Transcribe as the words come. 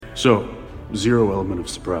So, zero element of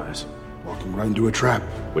surprise. Walking right into a trap.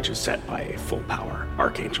 Which is set by a full-power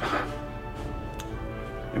Archangel.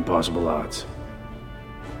 Impossible odds.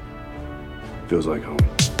 Feels like home.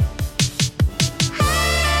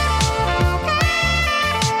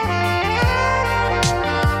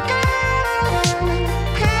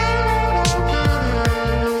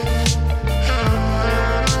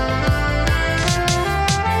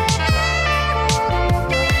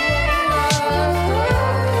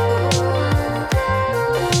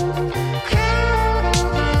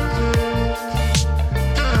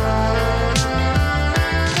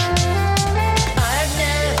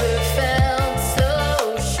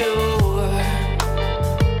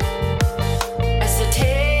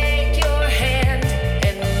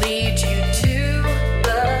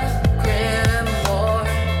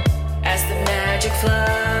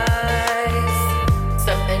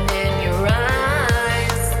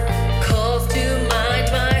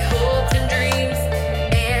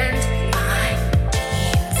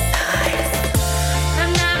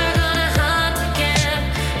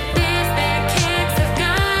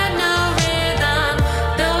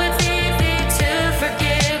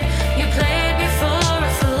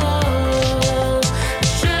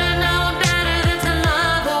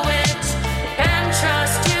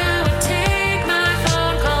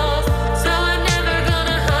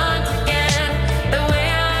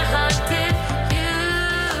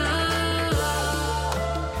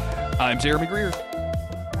 I'm Jeremy Greer.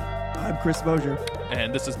 I'm Chris Mosier.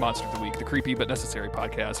 And this is Monster of the Week, the creepy but necessary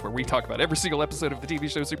podcast where we talk about every single episode of the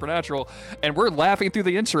TV show Supernatural, and we're laughing through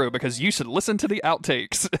the intro because you should listen to the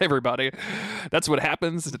outtakes, everybody. That's what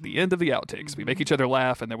happens at the end of the outtakes. We make each other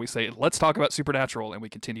laugh, and then we say, let's talk about Supernatural, and we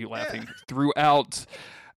continue laughing throughout.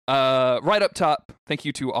 Right up top, thank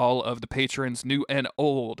you to all of the patrons, new and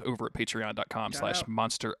old, over at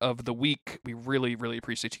patreon.com/Monster of the Week. We really, really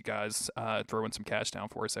appreciate you guys throwing some cash down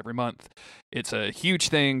for us every month. It's a huge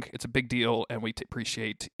thing. It's a big deal, and we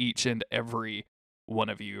appreciate each and every one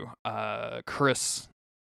of you. Chris.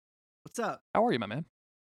 What's up? How are you, my man?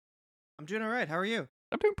 I'm doing all right. How are you?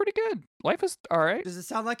 I'm doing pretty good. Life is all right. Does it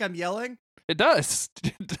sound like I'm yelling? It does.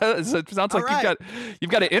 It does. It sounds like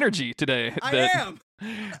you've got an energy today. I am.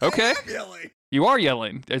 Okay. I am yelling. You are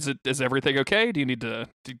yelling. Is everything okay? Do you need to?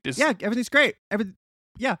 Yeah, everything's great.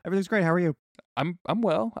 Everything's great. How are you? I'm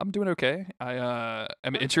well. I'm doing okay. I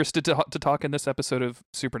am interested to talk in this episode of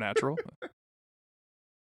Supernatural.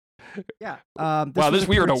 Yeah. Wow,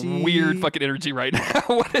 we are in a weird fucking energy right now.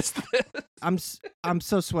 What is this? I'm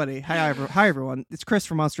so sweaty. Hi everyone. It's Chris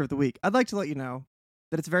from Monster of the Week. I'd like to let you know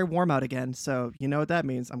that it's very warm out again, so you know what that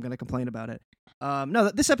means. I'm going to complain about it. No,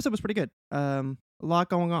 this episode was pretty good. A lot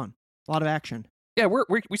going on. A lot of action. Yeah,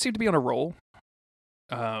 we seem to be on a roll.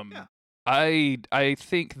 Yeah. I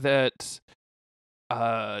think that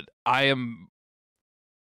I am.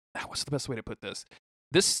 What's the best way to put this?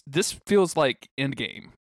 This feels like Endgame.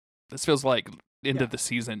 This feels like end of the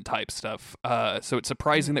season type stuff. So it's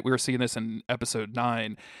surprising that we were seeing this in episode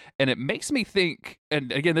 9, and it makes me think.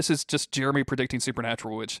 And again, this is just Jeremy predicting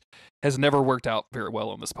Supernatural, which has never worked out very well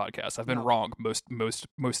on this podcast. I've been wrong most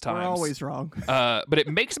times. We're always wrong. But it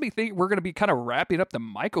makes me think we're going to be kind of wrapping up the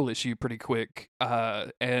Michael issue pretty quick,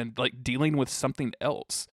 and like dealing with something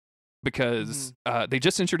else because they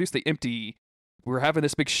just introduced the Empty. We're having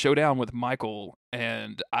this big showdown with Michael,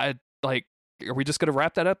 and I like. Are we just going to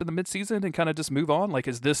wrap that up in the mid-season and kind of just move on? Like,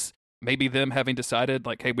 is this maybe them having decided,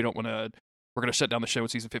 like, hey, we're going to shut down the show in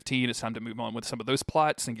season 15. It's time to move on with some of those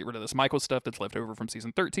plots and get rid of this Michael stuff that's left over from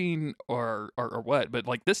season 13 or what? But,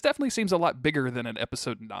 like, this definitely seems a lot bigger than an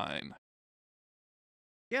episode 9.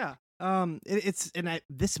 Yeah.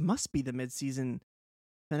 This must be the mid-season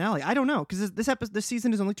finale. I don't know, because this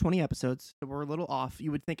season is only 20 episodes, so we're a little off.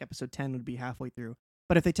 You would think episode 10 would be halfway through.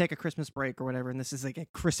 But if they take a Christmas break or whatever, and this is like a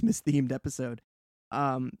Christmas-themed episode,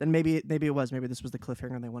 then maybe it was. Maybe this was the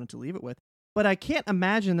cliffhanger they wanted to leave it with. But I can't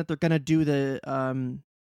imagine that they're going to do the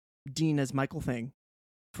Dean as Michael thing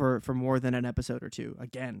for more than an episode or two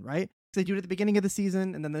again, right? Because they do it at the beginning of the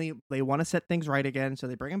season, and then they want to set things right again, so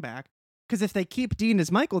they bring him back. Because if they keep Dean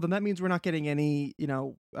as Michael, then that means we're not getting any,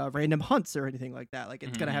 random hunts or anything like that. Like,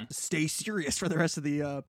 it's going to have to stay serious for the rest of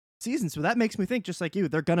the season. So that makes me think, just like you,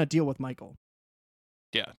 they're going to deal with Michael.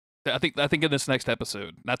 Yeah, I think in this next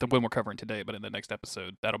episode, not the one we're covering today, but in the next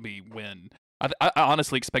episode, that'll be when I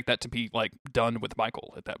honestly expect that to be like done with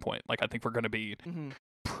Michael at that point. Like, I think we're going to be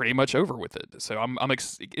pretty much over with it. So I'm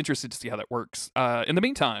interested to see how that works. In the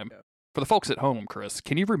meantime, for the folks at home, Chris,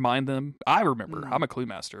 can you remind them? I remember, I'm a clue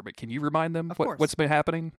master, but can you remind them what's been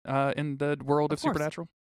happening in the world of Supernatural?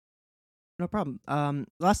 No problem.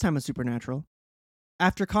 Last time on Supernatural,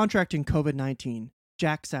 after contracting COVID-19,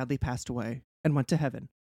 Jack sadly passed away and went to heaven.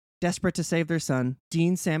 Desperate to save their son,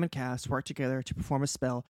 Dean, Sam, and Cass worked together to perform a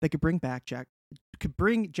spell that could bring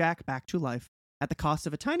Jack back to life at the cost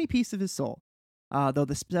of a tiny piece of his soul. Though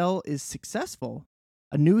the spell is successful,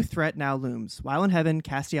 a new threat now looms. While in heaven,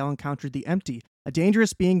 Castiel encountered the Empty, a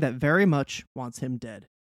dangerous being that very much wants him dead.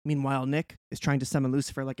 Meanwhile, Nick is trying to summon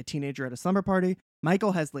Lucifer like a teenager at a slumber party.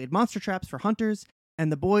 Michael has laid monster traps for hunters,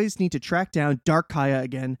 and the boys need to track down Dark Kaya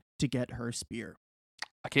again to get her spear.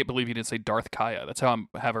 I can't believe you didn't say Darth Kaya. That's how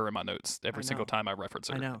I have her in my notes every I single know. time I reference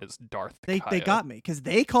her. I know. Is Darth They Kaya. got me because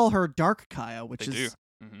they call her Dark Kaya, which They is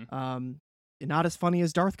do. Mhm. not as funny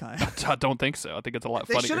as Darth Kaya. I don't think so. I think it's a lot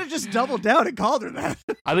They should funnier. have just doubled down and called her that.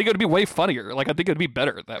 I think it would be way funnier. Like I think it would be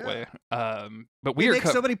better that Yeah. way. But We we are make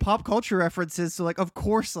so many pop culture references, so like of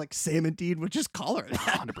course like Sam and Dean would just call her that.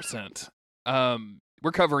 100%.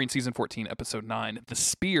 We're covering season 14, episode 9, The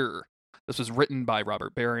Spear. This was written by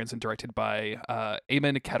Robert Behrens and directed by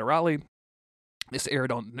Eamon Katarali. This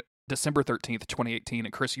aired on December 13th, 2018.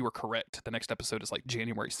 And Chris, you were correct. The next episode is like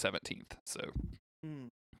January 17th. So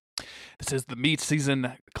this is the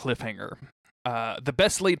mid-season cliffhanger. The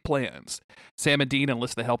best laid plans. Sam and Dean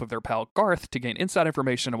enlist the help of their pal Garth to gain inside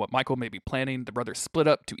information on what Michael may be planning. The brothers split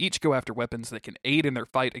up to each go after weapons that can aid in their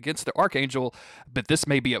fight against the Archangel, but this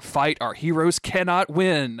may be a fight our heroes cannot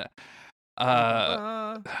win.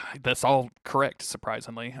 That's all correct,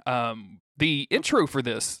 surprisingly. The intro for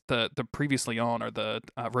this, the previously on, or the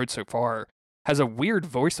Road So Far, has a weird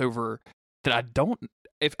voiceover that I don't.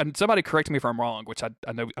 And somebody correct me if I'm wrong, which I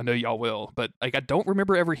know y'all will, but like I don't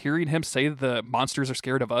remember ever hearing him say the "monsters are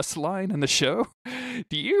scared of us" line in the show.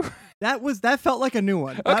 Do you? That felt like a new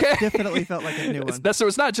one. Okay. That definitely felt like a new one. So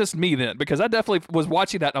it's not just me then, because I definitely was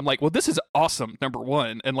watching that. And I'm like, well, this is awesome. Number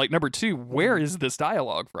one, and like number two, where is this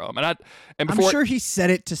dialogue from? And before, I'm sure he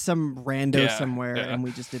said it to some rando Yeah, somewhere, yeah. and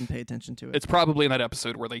we just didn't pay attention to it. it's probably in that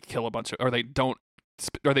episode where they kill a bunch of, or they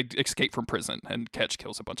escape from prison and Ketch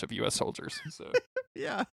kills a bunch of U.S. soldiers. So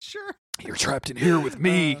Yeah, sure. you're trapped in here with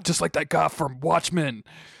me, just like that guy from Watchmen,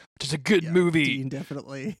 which is a good Yeah, movie. Dean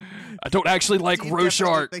definitely. I don't actually like Dean Rorschach.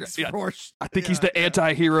 definitely thinks Yeah, Rorsch- I think he's yeah, the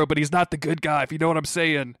anti-hero, but he's not the good guy, if you know what I'm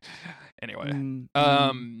saying. Anyway,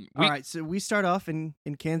 All we, right, so we start off in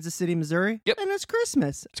Kansas City, Missouri. Yep. And it's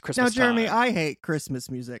Christmas. it's Christmas Now, Jeremy, time. I hate Christmas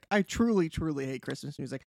music. I truly, truly hate Christmas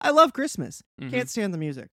music. I love Christmas. Mhm. Can't stand the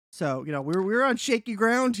music. So, we're on shaky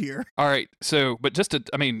ground here. All right, so, but just to,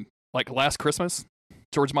 like Last Christmas,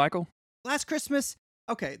 George Michael. Last Christmas.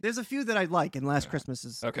 Okay, there's a few that I like, and Last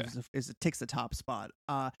Christmas Okay. is takes the top spot.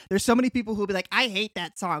 There's so many people who'll be like, I hate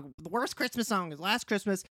that song. The worst Christmas song is Last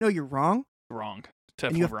Christmas. No, you're wrong. Wrong.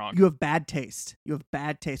 And Definitely wrong. You have bad taste. You have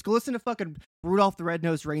bad taste. Go listen to fucking Rudolph the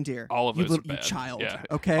Red-Nosed Reindeer. All of you those are you bad. child. Yeah.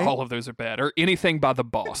 Okay. All of those are bad. Or anything by The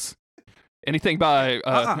Boss. Anything by,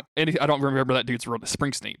 I don't remember that dude's real,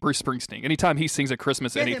 Springsteen, Bruce Springsteen. Anytime he sings a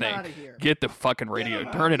Christmas Get him anything, outta here. get the fucking radio,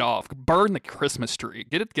 him turn it off, burn the Christmas tree,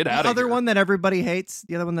 get The out of other here. one that everybody hates.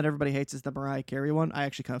 The other one that everybody hates is the Mariah Carey one. I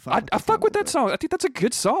actually kind of fuck. I fuck with that song. I think that's a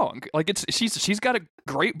good song. Like she's got a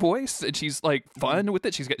great voice and she's like fun with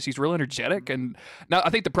it. She's real energetic. And now I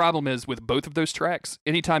think the problem is with both of those tracks.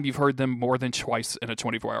 Anytime you've heard them more than twice in a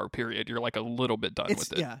 24-hour period, you're like a little bit done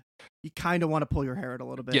with it. Yeah. You kind of want to pull your hair out a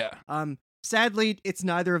little bit. Yeah. Sadly, it's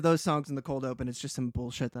neither of those songs in the cold open. It's just some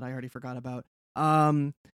bullshit that I already forgot about.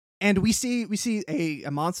 And we see a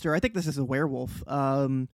monster. I think this is a werewolf.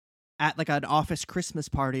 At like an office Christmas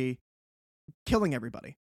party, killing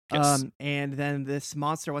everybody. Yes. And then this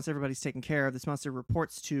monster, once everybody's taken care of, this monster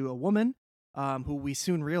reports to a woman, who we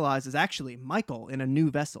soon realize is actually Michael in a new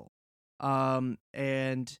vessel.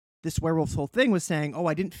 And this werewolf's whole thing was saying, "Oh,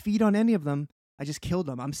 I didn't feed on any of them. I just killed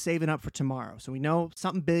them. I'm saving up for tomorrow." So we know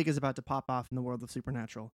something big is about to pop off in the world of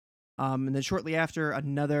Supernatural. And then shortly after,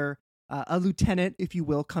 another a lieutenant, if you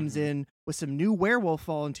will, comes in with some new werewolf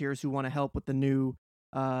volunteers who want to help with the new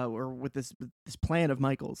or with this plan of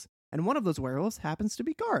Michael's. And one of those werewolves happens to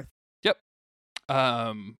be Garth. Yep.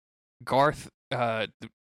 Garth.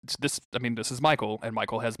 This is Michael, and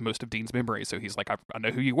Michael has most of Dean's memory, so he's like, I know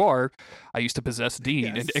who you are. I used to possess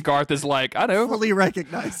Dean, Yes. and Garth is like, I know. Fully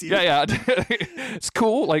recognize you. Yeah. It's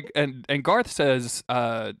cool. Like, and Garth says,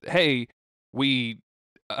 hey,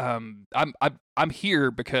 I'm here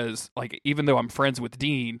because, like, even though I'm friends with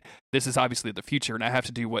Dean, this is obviously the future, and I have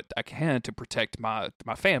to do what I can to protect my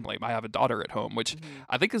family. I have a daughter at home, which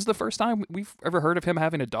I think is the first time we've ever heard of him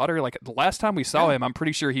having a daughter. Like, the last time we saw him, I'm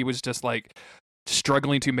pretty sure he was just like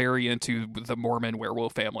struggling to marry into the Mormon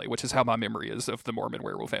werewolf family, which is how my memory is of the Mormon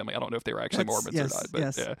werewolf family. I don't know if they were actually Mormons or not,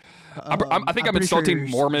 but yeah. I think I'm pretty sure insulting you're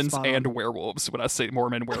Mormons spot on. and werewolves when I say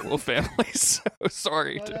Mormon werewolf family. So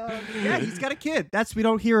sorry. But, yeah, he's got a kid. We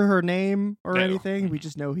don't hear her name or No. anything. We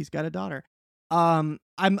just know he's got a daughter. I'm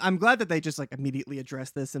glad that they just like immediately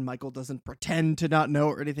address this and Michael doesn't pretend to not know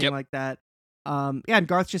or anything Yep. like that. And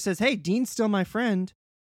Garth just says, "Hey, Dean's still my friend,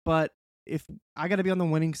 but if I got to be on the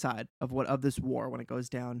winning side of this war when it goes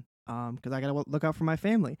down, because I got to look out for my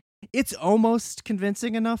family." It's almost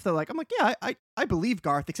convincing enough that like I'm like, yeah, I believe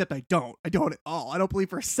Garth, except I don't at all. I don't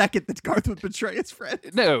believe for a second that Garth would betray his friend.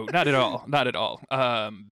 No, not at all. Not at all.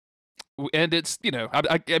 And it's,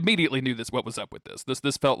 I immediately knew what was up with this.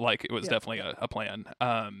 This felt like it was definitely a plan.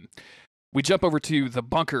 We jump over to the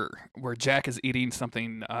bunker where Jack is eating some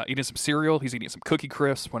cereal. He's eating some Cookie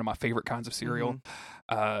Crisp, one of my favorite kinds of cereal.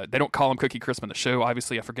 They don't call him Cookie Crisp in the show.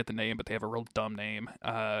 Obviously, I forget the name, but they have a real dumb name.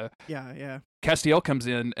 Yeah. Castiel comes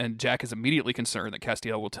in, and Jack is immediately concerned that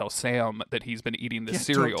Castiel will tell Sam that he's been eating this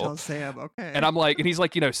cereal. Don't tell Sam, okay. And I'm like, and he's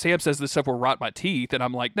like, Sam says this stuff will rot my teeth, and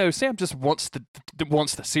I'm like, no, Sam just wants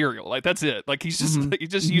the cereal. Like that's it. Like he's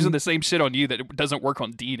just using the same shit on you that it doesn't work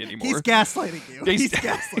on Dean anymore. He's gaslighting you. He's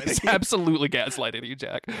gaslighting He's you. absolutely gaslighting you,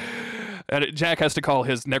 Jack. And Jack has to call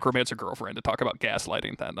his necromancer girlfriend to talk about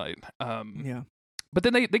gaslighting that night. Yeah. But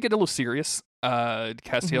then they get a little serious.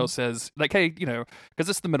 Castiel says, like, hey, because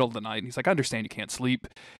it's the middle of the night. And he's like, I understand you can't sleep.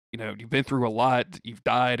 You've been through a lot. You've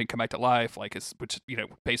died and come back to life, which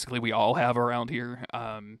basically we all have around here.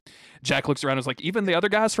 Jack looks around and is like, even the other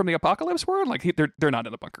guys from the apocalypse world, like they're not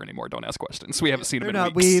in the bunker anymore. Don't ask questions. We haven't seen them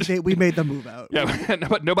in weeks. We made them move out. Yeah,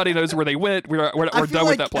 but nobody knows where they went. We're done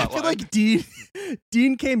with that plot I feel line. like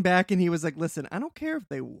Dean came back and he was like, listen, I don't care if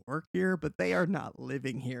they work here, but they are not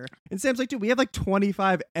living here. And Sam's like, dude, we have like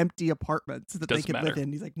 25 empty apartments that Doesn't they can live matter.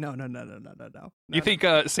 in. He's like, no. You think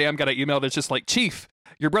Sam got an email that's just like, Chief,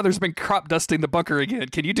 your brother's been crop dusting the bunker again.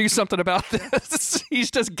 Can you do something about this?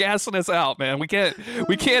 He's just gassing us out, man. We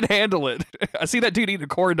can't handle it. I see that dude eating a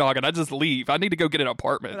corn dog and I just leave. I need to go get an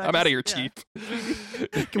apartment. I'm out of here, Chief.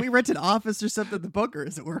 Can we rent an office or something? The bunker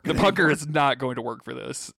isn't working. The bunker anymore. is not going to work for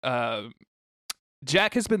this.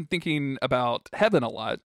 Jack has been thinking about heaven a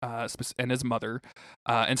lot, and his mother,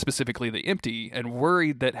 and specifically the empty, and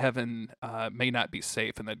worried that heaven may not be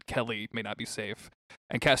safe and that Kelly may not be safe.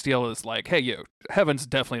 And Castiel is like, hey, heaven's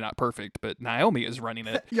definitely not perfect, but Naomi is running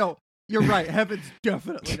it. Yo, you're right. Heaven's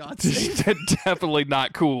definitely not safe. Definitely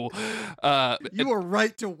not cool. You were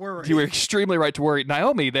right to worry. You were extremely right to worry.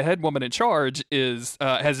 Naomi, the head woman in charge, has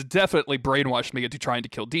definitely brainwashed me into trying to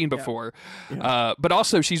kill Dean before. Yeah. But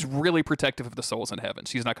also, she's really protective of the souls in heaven.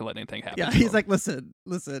 She's not going to let anything happen. Yeah, to he's them. like,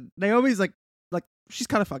 listen. Naomi's like she's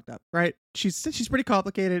kind of fucked up, right? She's pretty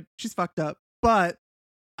complicated. She's fucked up, but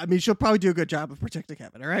I mean, she'll probably do a good job of protecting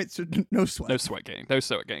heaven. All right, so no sweat. No sweat gang.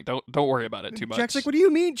 Don't worry about it too much. Jack's like, what do you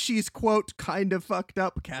mean she's quote kind of fucked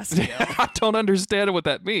up, Castiel? I don't understand what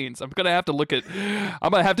that means. I'm gonna have to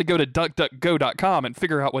go to DuckDuckGo.com and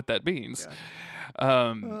figure out what that means.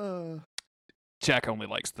 Yeah. Jack only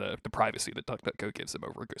likes the privacy that DuckDuckGo gives him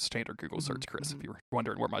over a standard Google search, Chris. If you were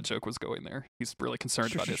wondering where my joke was going there, he's really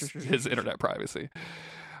concerned about his internet privacy.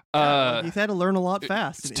 He's had to learn a lot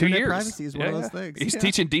fast. It's 2 Internet years. Privacy is one of those things. He's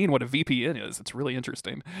teaching Dean what a VPN is. It's really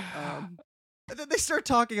interesting. And then they start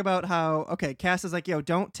talking about how, okay, Cass is like, yo,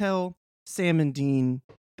 don't tell Sam and Dean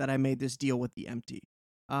that I made this deal with the empty.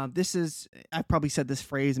 I've probably said this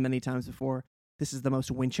phrase many times before. This is the most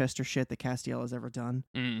Winchester shit that Castiel has ever done.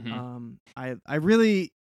 Mm-hmm. I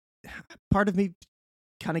really, part of me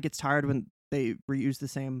kind of gets tired when they reuse the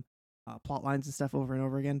same plot lines and stuff over and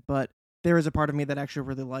over again, but there is a part of me that actually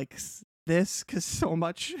really likes this because so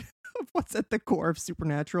much of what's at the core of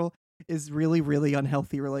Supernatural is really, really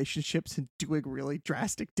unhealthy relationships and doing really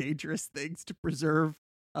drastic, dangerous things to preserve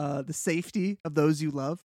the safety of those you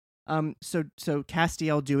love. So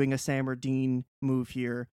Castiel doing a Sam or Dean move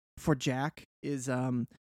here for Jack is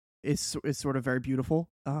sort of very beautiful.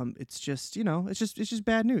 It's just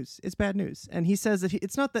bad news. It's bad news. And he says that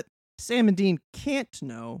it's not that Sam and Dean can't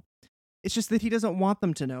know. It's just that he doesn't want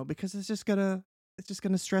them to know because it's just gonna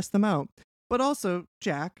stress them out. But also,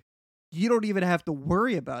 Jack, you don't even have to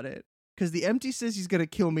worry about it because the empty says he's gonna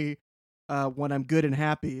kill me when I'm good and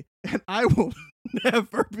happy, and I will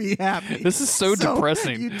never be happy. This is so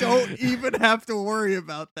depressing. You don't even have to worry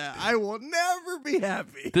about that. I will never be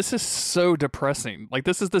happy. This is so depressing. Like,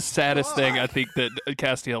 this is the saddest thing I think that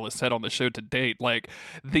Castiel has said on the show to date. Like,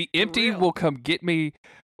 the empty will come get me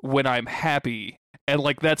when I'm happy, and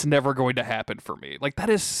like that's never going to happen for me. Like, that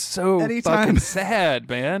is so fucking sad,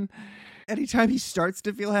 man. anytime he starts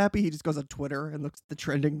to feel happy, he just goes on Twitter and looks at the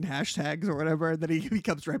trending hashtags or whatever, and then he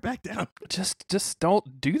comes right back down. Just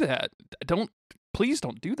don't do that. Please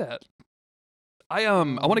don't do that. I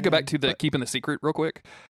want to go back to the keeping the secret real quick.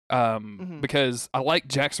 Because I like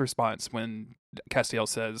Jack's response when Castiel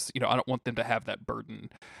says, I don't want them to have that burden.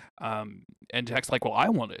 And Jack's like, well, I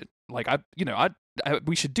want it. Like,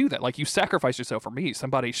 we should do that. Like, you sacrifice yourself for me.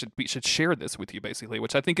 Somebody should share this with you, basically,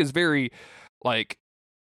 which I think is very, like,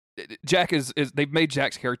 Jack is they've made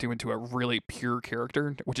Jack's character into a really pure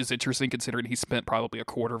character, which is interesting considering he spent probably a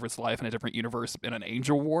quarter of his life in a different universe in an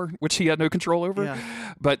angel war, which he had no control over. Yeah.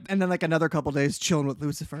 And then like another couple days chilling with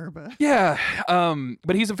Lucifer. But yeah,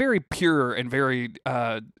 but he's a very pure and very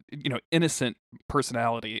innocent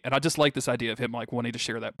personality, and I just like this idea of him like wanting to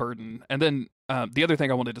share that burden. And then the other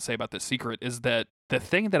thing I wanted to say about this secret is that the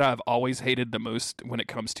thing that I've always hated the most when it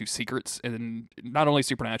comes to secrets, and not only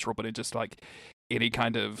Supernatural, but in just like any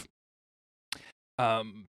kind of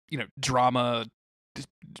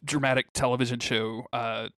dramatic television show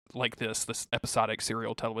like this episodic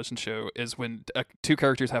serial television show, is when two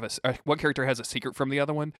characters have one character has a secret from the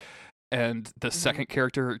other one, and the second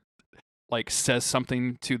character like says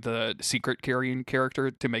something to the secret carrying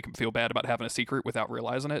character to make him feel bad about having a secret without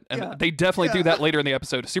realizing it. And they definitely do that later in the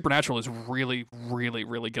episode. Supernatural is really, really,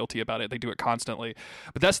 really guilty about it. They do it constantly.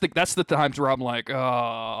 But that's the times where I'm like,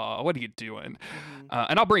 oh, what are you doing?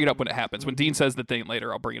 And I'll bring it up when it happens. When Dean says the thing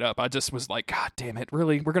later, I'll bring it up. I just was like, God damn it,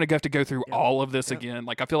 really? We're going to have to go through all of this again?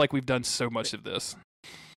 Like, I feel like we've done so much of this.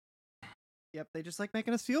 Yep, they just like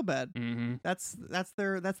making us feel bad. That's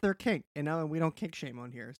their kink, and we don't kink shame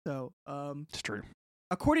on here. So it's true.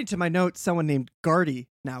 According to my notes, someone named Gardy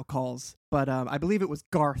now calls, but I believe it was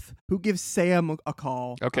Garth who gives Sam a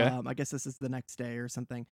call. Okay. I guess this is the next day or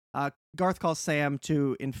something. Garth calls Sam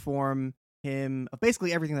to inform him of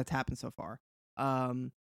basically everything that's happened so far.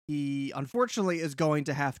 He unfortunately is going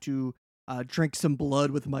to have to drink some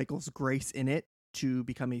blood with Michael's grace in it to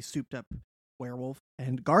become a souped up werewolf,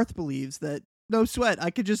 and Garth believes that no sweat,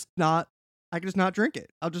 I could just not drink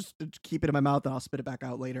it. I'll just keep it in my mouth and I'll spit it back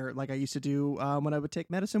out later, like I used to do when I would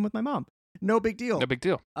take medicine with my mom. No big deal.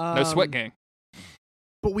 No sweat gang.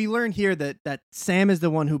 But we learn here that Sam is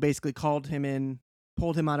the one who basically called him in,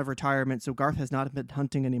 pulled him out of retirement. So Garth has not been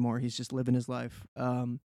hunting anymore. He's just living his life.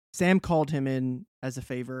 Sam called him in as a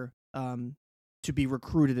favor to be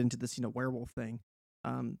recruited into this werewolf thing.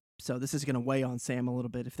 So this is going to weigh on Sam a little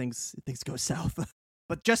bit if things go south.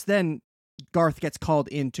 But just then, Garth gets called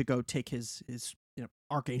in to go take his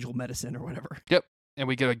archangel medicine or whatever. Yep, and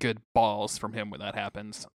we get a good balls from him when that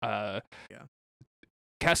happens.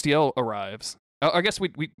 Castiel arrives. I guess we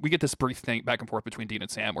get this brief thing back and forth between Dean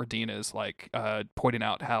and Sam, where Dean is like pointing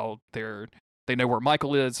out how they know where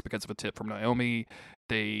Michael is because of a tip from Naomi.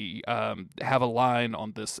 They have a line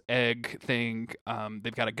on this egg thing.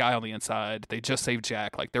 They've got a guy on the inside. They just saved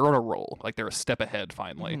Jack. Like, they're on a roll. Like, they're a step ahead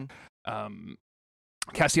finally.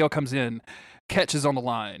 Castiel comes in. Ketch is on the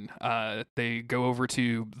line. They go over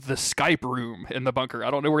to the Skype room in the bunker.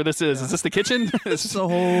 I don't know where this is. Is this the kitchen? It's a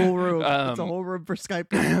whole room. It's a whole room for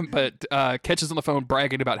Skype. But Ketch is on the phone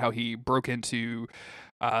bragging about how he broke into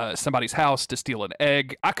somebody's house to steal an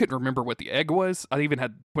egg. I couldn't remember what the egg was. I even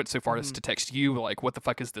went so far as to text you, like, what the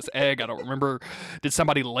fuck is this egg? I don't remember. Did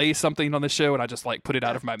somebody lay something on the show and I just like put it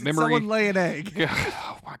out of my memory? Someone lay an egg.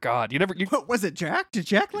 Oh my God. What was it, Jack? Did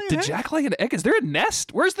Jack lay an egg? Did Jack lay an egg? Is there a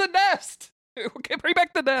nest? Where's the nest? Okay, bring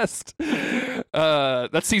back the nest.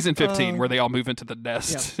 That's season 15 where they all move into the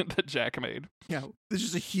nest that Jack made. Yeah, there's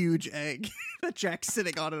just a huge egg that Jack's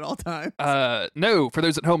sitting on at all times. No, for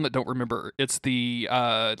those at home that don't remember, it's the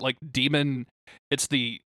demon. It's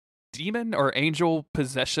the demon or angel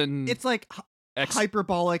possession. It's like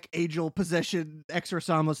hyperbolic angel possession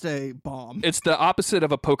exorcismo bomb. It's the opposite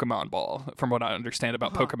of a Pokemon ball, from what I understand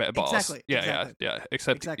about Pokemon balls. Exactly. Yeah.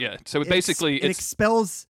 Except So it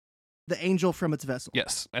expels the angel from its vessel.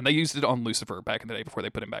 Yes, and they used it on Lucifer back in the day before they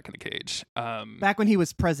put him back in the cage. Back when he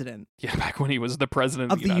was president. Yeah, back when he was the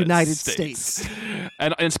president of the United States.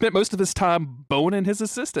 and spent most of his time boning his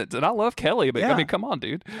assistant. And I love Kelly, but I mean, come on,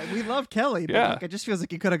 dude. We love Kelly, but it just feels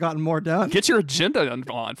like he could have gotten more done. Get your agenda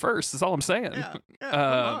on first, is all I'm saying.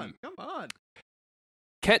 Come on.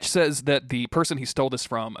 Ketch says that the person he stole this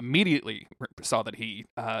from immediately saw that he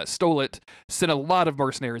stole it, sent a lot of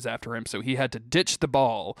mercenaries after him, so he had to ditch the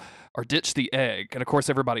ball, or ditch the egg. And of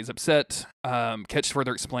course, everybody's upset. Ketch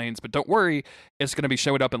further explains, but don't worry, it's going to be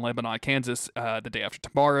showing up in Lebanon, Kansas the day after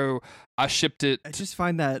tomorrow. I shipped it. I just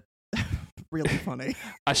find that really funny.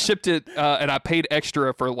 I shipped it, and I paid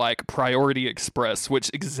extra for like Priority Express,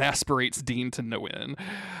 which exasperates Dean to no end.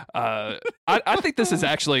 I think this is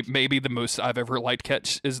actually maybe the most I've ever liked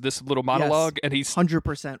Ketch is this little monologue, and he's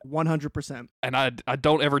 100%, 100%. and I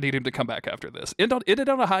don't ever need him to come back after this. Ended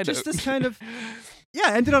on a high Just note. this kind of,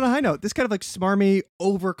 ended on a high note. This kind of like smarmy,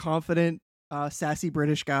 overconfident, sassy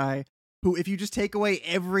British guy who, if you just take away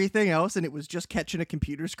everything else and it was just catching a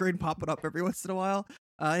computer screen popping up every once in a while,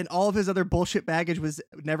 and all of his other bullshit baggage was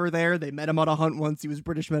never there. They met him on a hunt once. He was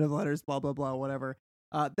British Men of Letters, blah, blah, blah, whatever.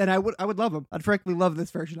 Then I would love him. I'd frankly love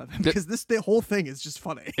this version of him because the whole thing is just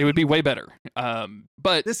funny. It would be way better.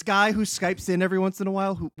 But This guy who Skypes in every once in a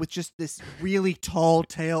while, who with just this really tall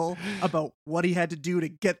tale about what he had to do to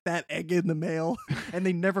get that egg in the mail, and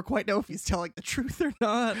they never quite know if he's telling the truth or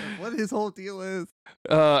not, or what his whole deal is.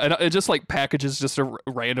 and it just like packages just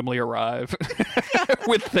randomly arrive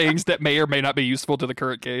with things that may or may not be useful to the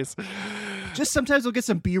current case. Just sometimes we'll get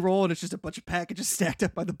some B-roll and it's just a bunch of packages stacked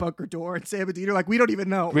up by the bunker door, and Sam and Dean are like, we don't even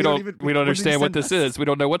know. We don't understand what this is. is. We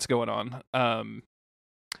don't know what's going on.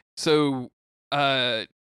 So they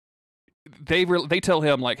tell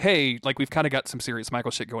him like, hey, like we've kind of got some serious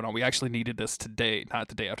Michael shit going on. We actually needed this today, not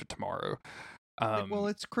the day after tomorrow. Well,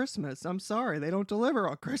 it's Christmas. I'm sorry. They don't deliver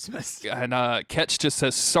on Christmas. And Ketch just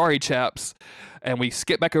says, sorry, chaps. And we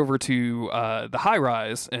skip back over to the high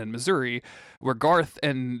rise in Missouri, where Garth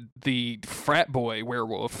and the frat boy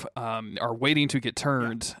werewolf are waiting to get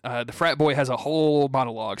turned. The frat boy has a whole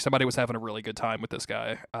monologue. Somebody was having a really good time with this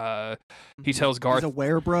guy. He tells Garth... He's a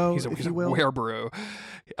werebro, He's if you a will. werebro.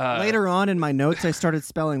 Later on in my notes, I started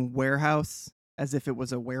spelling warehouse as if it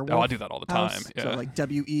was a werewolf. Oh, I do that all the time. House. Yeah. So like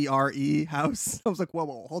WERE house. I was like,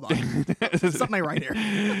 whoa, hold on. Something I write here.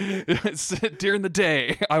 During the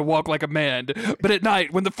day, I walk like a man, but at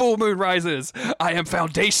night, when the full moon rises, I am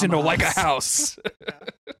foundational like a house.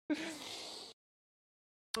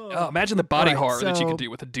 Oh, imagine the body horror that you could do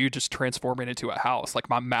with a dude just transforming into a house. Like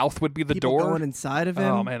my mouth would be the People door. going inside of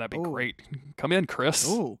him. Oh man, that'd be great. Come in, Chris.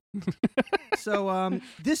 Ooh. So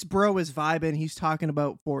this bro is vibing. He's talking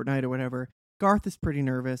about Fortnite or whatever. Garth is pretty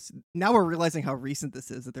nervous. Now we're realizing how recent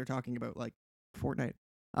this is that they're talking about like Fortnite.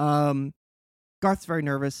 Garth's very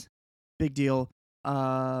nervous. Big deal.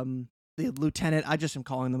 The lieutenant, I just am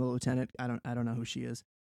calling them a lieutenant. I don't know who she is.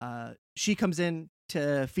 She comes in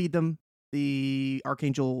to feed them the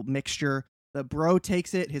Archangel mixture. The bro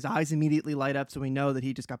takes it. His eyes immediately light up, so we know that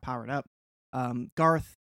he just got powered up.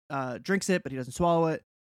 Garth drinks it, but he doesn't swallow it.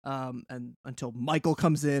 And until Michael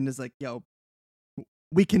comes in, is like, yo,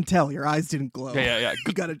 we can tell your eyes didn't glow. Yeah.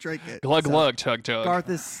 You gotta drink it. Glug, glug, chug, chug.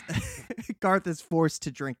 Garth is forced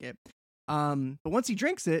to drink it. But once he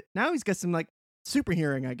drinks it, now he's got some like super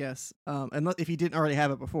hearing, I guess. And if he didn't already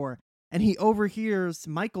have it before, and he overhears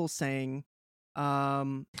Michael saying,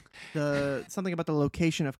 something about the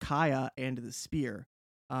location of Kaya and the spear.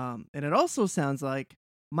 And it also sounds like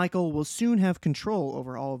Michael will soon have control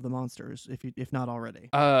over all of the monsters, if not already.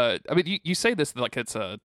 I mean, you say this like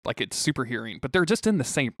it's super hearing, but they're just in the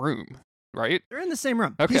same room, right? They're in the same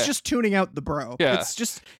room. Okay. He's just tuning out the bro. Yeah. It's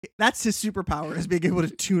just, that's his superpower, is being able to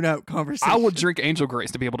tune out conversation. I would drink Angel Grace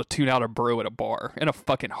to be able to tune out a bro at a bar in a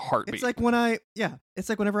fucking heartbeat. It's like it's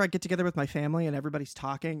like whenever I get together with my family and everybody's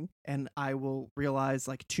talking, and I will realize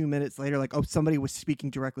like 2 minutes later, like, oh, somebody was speaking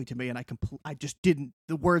directly to me, and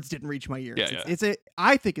the words didn't reach my ears. Yeah.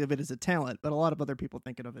 I think of it as a talent, but a lot of other people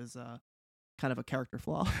think of it as kind of a character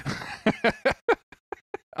flaw.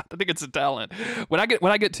 I think it's a talent. When I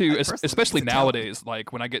get to, especially it's a nowadays,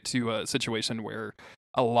 like when I get to a situation where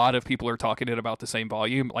a lot of people are talking at about the same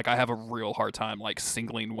volume, like I have a real hard time like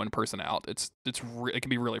singling one person out. It can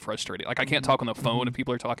be really frustrating. Like I can't talk on the phone if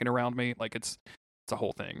people are talking around me. Like it's a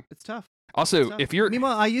whole thing. It's tough. Also, if you're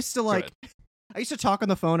meanwhile, I used to talk on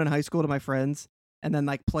the phone in high school to my friends, and then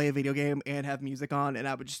like play a video game and have music on, and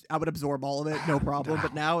I would absorb all of it, no problem.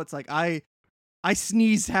 But now it's like I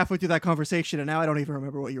sneezed halfway through that conversation, and now I don't even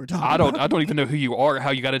remember what you were talking about. I don't even know who you are, how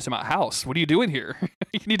you got into my house. What are you doing here?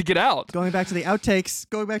 You need to get out. Going back to the outtakes.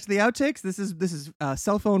 This is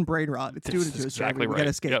cell phone brain rot. It's doing it to us. Exactly right. We gotta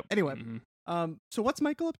escape. Yep. Anyway, so what's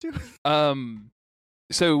Michael up to?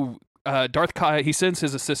 So Darth Kai, he sends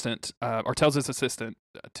his assistant, or tells his assistant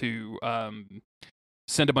to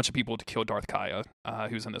send a bunch of people to kill Darth Kaya,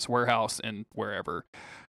 who's in this warehouse and wherever.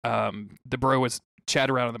 The bro is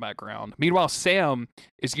chat around in the background. Meanwhile, Sam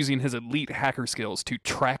is using his elite hacker skills to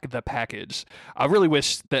track the package. I really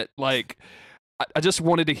wish that, like, I just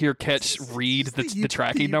wanted to hear Ketch read the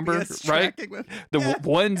tracking number, right? The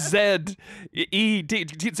 1ZED.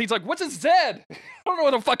 He's like, what's a Z? I don't know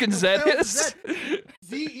what a fucking Z is.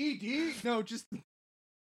 ZED? No, just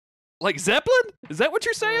Like Zeppelin? Is that what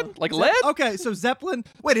you're saying? Like lead? Okay, so Zeppelin.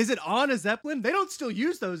 Wait, is it on a Zeppelin? They don't still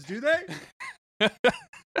use those, do they?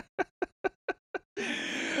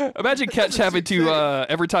 Imagine Ketch having to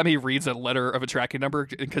every time he reads a letter of a tracking number,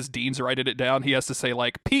 because Dean's writing it down, he has to say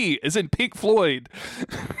like P is in Pink Floyd,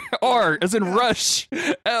 R is in Rush,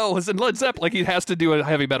 L is in Led Zeppelin. Like he has to do a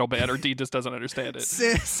heavy metal band, or Dean just doesn't understand it.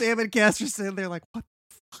 Sam and Cass are sitting there like, what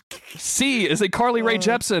the fuck? C is in Carly Rae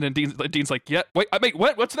Jepsen, and Dean's like, yeah, wait,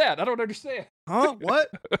 what? What's that? I don't understand. Huh? What?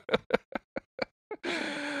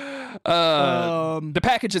 The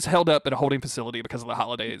package is held up at a holding facility because of the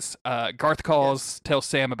holidays. Garth tells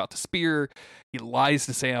Sam about the spear. He lies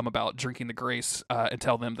to Sam about drinking the grace and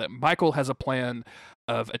tell them that Michael has a plan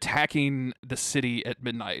of attacking the city at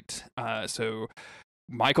midnight. So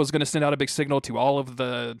Michael's going to send out a big signal to all of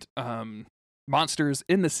the monsters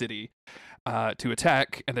in the city to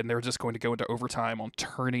attack, and then they're just going to go into overtime on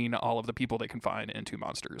turning all of the people they can find into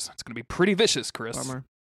monsters. It's going to be pretty vicious, Chris. Bummer.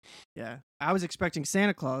 Yeah, I was expecting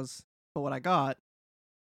Santa Claus, but what I got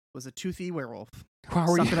was a toothy werewolf.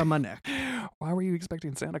 Suck it on my neck. Why were you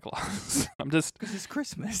expecting Santa Claus? I'm just... Because it's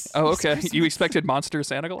Christmas. Oh, It's okay. Christmas. You expected monster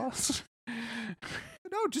Santa Claus?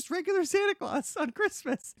 No, just regular Santa Claus on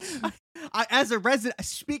Christmas. I as a resident,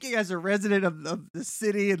 speaking as a resident of the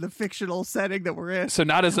city and the fictional setting that we're in, So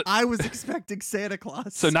not as a, I was expecting Santa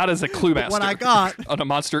Claus. so not as a clue master. What I got on a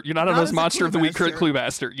monster. You're not on Not those as a monster of the week clue clue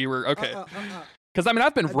master. You were okay. Uh-uh. Because I mean,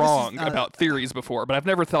 I've been This is wrong not about theories before, but I've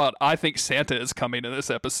never thought I think Santa is coming in this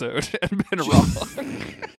episode and been wrong.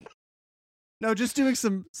 No, just doing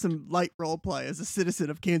some light role play as a citizen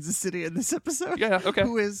of Kansas City in this episode. Yeah. Okay.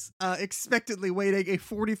 Who is expectantly waiting, a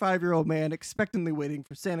 45-year-old man expectantly waiting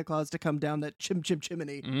for Santa Claus to come down that chimney.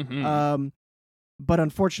 Mm-hmm. But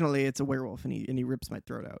unfortunately, it's a werewolf, and he rips my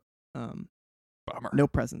throat out. Bummer. No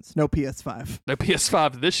presents. No PS5. No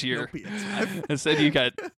PS5 this No year. PS5. Instead, you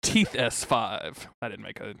got Teeth S5.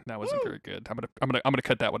 That wasn't very good. I'm gonna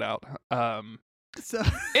cut that one out. So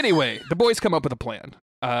Anyway, the boys come up with a plan.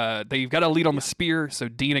 They've got a lead on the spear, so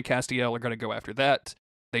Dean and Castiel are going to go after that.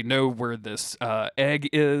 They know where this egg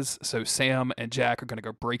is, so Sam and Jack are going to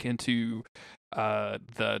go break into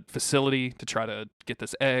the facility to try to get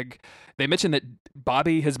this egg. They mentioned that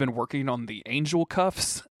Bobby has been working on the angel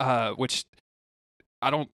cuffs, which I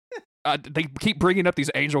don't... they keep bringing up these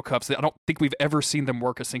angel cuffs that I don't think we've ever seen them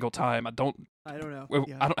work a single time. I don't know.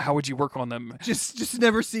 Yeah. How would you work on them? just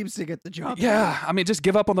never seems to get the job. Yeah, I mean, just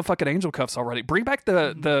give up on the fucking angel cuffs already. Bring back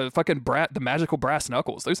the fucking the magical brass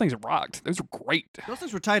knuckles. Those things rocked. Those were great. Those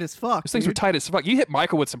things were tight as fuck. Those things were tight as fuck. You hit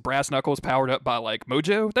Michael with some brass knuckles powered up by like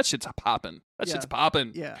Mojo. That shit's popping. Shit's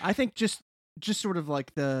popping. Yeah, I think just sort of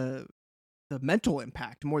like the mental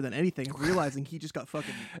impact more than anything of realizing he just got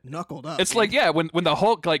fucking knuckled up. It's like, yeah, when the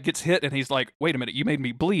Hulk like gets hit and he's like, wait a minute, you made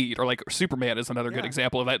me bleed, or like Superman is another good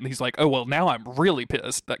example of that, and he's like, oh well, now I'm really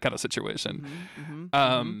pissed. That kind of situation.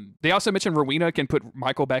 They also mentioned Rowena can put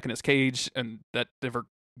Michael back in his cage, and that never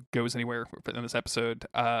goes anywhere in this episode.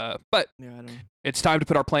 But yeah, I don't... it's time to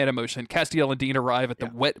put our plan in motion. Castiel and Dean arrive at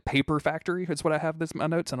the wet paper factory. That's what I have this in my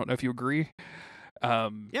notes. I don't know if you agree.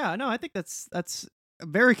 Yeah, no, I think that's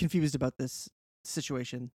very confused about this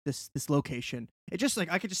situation, this location. It just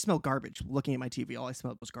like I could just smell garbage looking at my TV. All I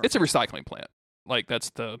smelled was garbage. It's a recycling plant. Like that's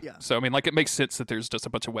the So I mean, like it makes sense that there's just a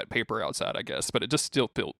bunch of wet paper outside, I guess, but it just still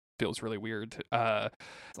feels really weird. It's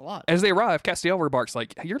a lot. As they arrive, Castiel remarks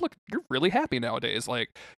like, hey, you're really happy nowadays.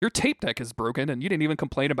 Like your tape deck is broken and you didn't even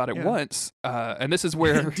complain about it once. And this is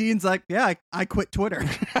where Dean's like, yeah, I quit Twitter.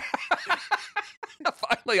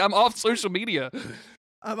 Finally, I'm off social media.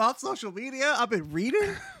 I'm off social media. I've been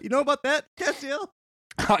reading. You know about that, Castiel?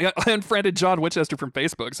 I unfriended John Winchester from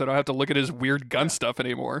Facebook, so I don't have to look at his weird gun stuff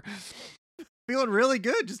anymore. Feeling really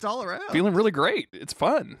good, just all around. Feeling really great. It's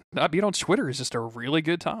fun. Not being on Twitter is just a really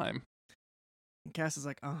good time. And Cass is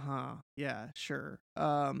like, yeah, sure.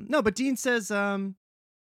 No, but Dean says,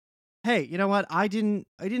 hey, you know what? I didn't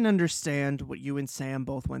understand what you and Sam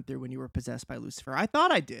both went through when you were possessed by Lucifer. I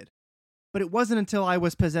thought I did, but it wasn't until I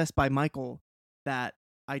was possessed by Michael that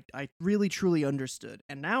I really truly understood.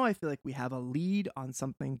 And now I feel like we have a lead on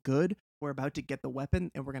something good. We're about to get the weapon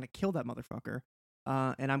and we're gonna kill that motherfucker.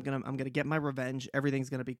 And I'm gonna get my revenge. Everything's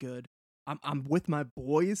gonna be good. I'm with my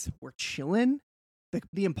boys. We're chilling.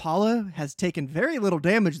 The Impala has taken very little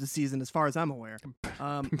damage this season, as far as I'm aware.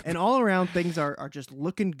 And all around things are just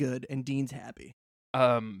looking good, and Dean's happy.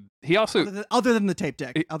 He also other than the tape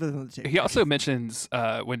deck. He also mentions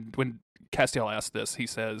when Castiel asked this, he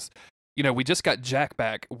says, we just got Jack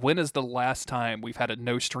back. When is the last time we've had a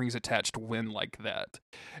no strings attached win like that?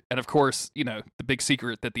 And of course, the big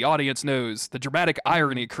secret that the audience knows, the dramatic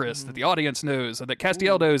irony, Chris, that the audience knows, and that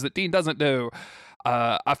Castiel knows that Dean doesn't know.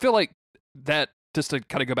 I feel like that, just to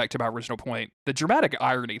kind of go back to my original point, the dramatic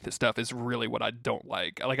irony stuff is really what I don't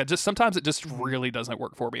like. Sometimes it just really doesn't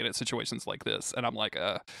work for me in situations like this. And I'm like,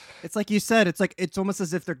 It's like you said, it's almost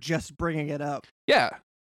as if they're just bringing it up. Yeah.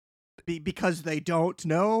 Because they don't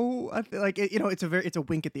know. I feel like it's a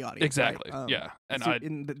wink at the audience. Exactly. Right? Yeah.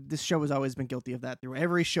 And this show has always been guilty of that through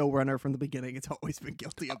every showrunner from the beginning. It's always been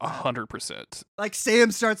guilty of that. 100%. Like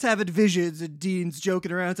Sam starts having visions and Dean's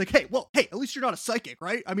joking around. It's like, hey, at least you're not a psychic,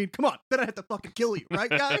 right? I mean, come on, then I have to fucking kill you, right,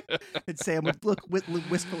 guy? And Sam would look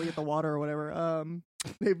wistfully at the water or whatever.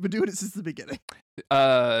 They've been doing it since the beginning.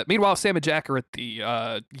 Meanwhile, Sam and Jack are at the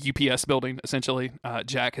UPS building, essentially.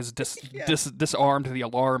 Jack has disarmed the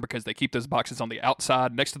alarm because they keep those boxes on the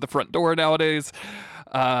outside next to the front door nowadays.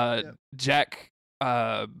 Jack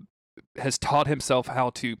has taught himself how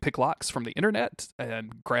to pick locks from the internet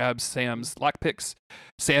and grabs Sam's lock picks.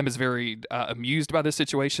 Sam is very amused by this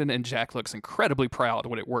situation, and Jack looks incredibly proud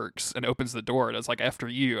when it works and opens the door and is like, after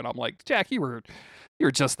you. And I'm like, Jack, you're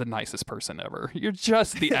just the nicest person ever. You're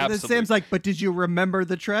just the absolute. Then Sam's like, but did you remember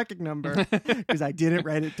the tracking number? Because I didn't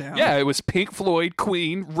write it down. Yeah, it was Pink Floyd,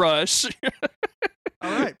 Queen, Rush.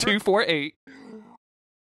 All right. 248.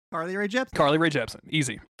 Carly Rae Jepsen. Carly Rae Jepsen.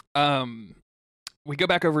 Easy. We go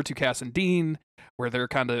back over to Cass and Dean, where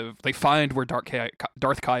they find where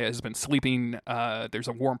Darth Kaya has been sleeping. There's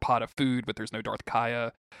a warm pot of food, but there's no Darth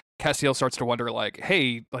Kaya. Castiel starts to wonder,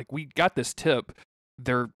 hey, we got this tip.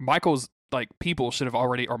 Michael's people should have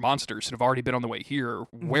already, or monsters should have already been on the way here.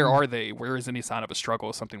 Where are they? Where is any sign of a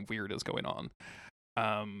struggle? Something weird is going on.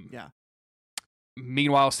 Yeah.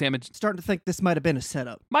 Meanwhile, Sam and starting to think this might have been a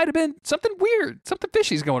setup. Might have been something weird. Something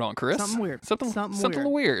fishy's going on, Chris. Something weird.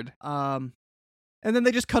 Something weird. And then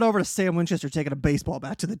they just cut over to Sam Winchester taking a baseball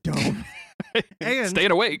bat to the dome. And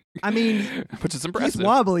staying awake. I mean, which is impressive. He's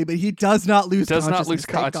wobbly, but he does not lose consciousness. Does not lose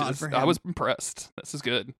consciousness. I was impressed. This is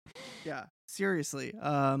good. Yeah, seriously.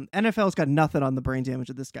 NFL's got nothing on the brain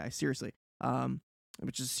damage of this guy. Seriously.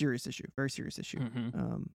 Which is a serious issue. Very serious issue.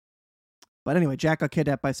 Mm-hmm. But anyway, Jack got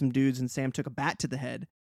kidnapped by some dudes, and Sam took a bat to the head.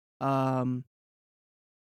 And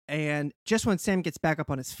just when Sam gets back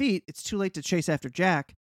up on his feet, it's too late to chase after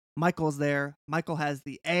Jack. Michael's there. Michael has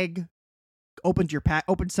the egg. Opened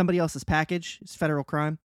somebody else's package. It's federal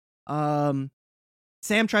crime. Sam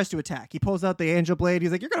tries to attack. He pulls out the angel blade.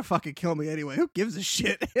 He's like, "You're gonna fucking kill me anyway. Who gives a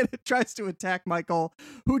shit?" And it tries to attack Michael,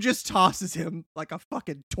 who just tosses him like a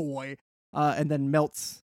fucking toy, and then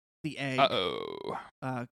melts the egg.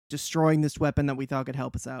 Destroying this weapon that we thought could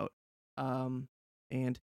help us out.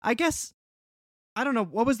 And I guess, I don't know,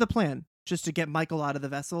 what was the plan? Just to get Michael out of the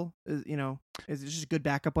vessel? Is it just a good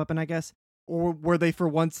backup weapon, I guess? Or were they for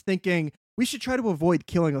once thinking, we should try to avoid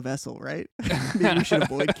killing a vessel, right? Maybe we should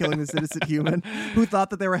avoid killing this innocent human who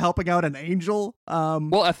thought that they were helping out an angel.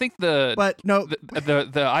 Well, I think the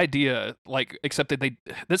idea, except that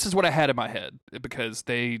this is what I had in my head, because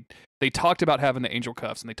they talked about having the angel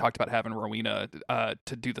cuffs, and they talked about having Rowena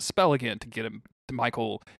to do the spell again to get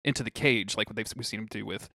Michael into the cage, like what we've seen him do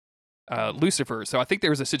with Lucifer. So I think there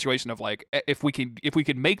was a situation of if we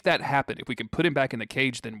can make that happen, if we can put him back in the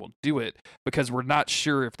cage, then we'll do it, because we're not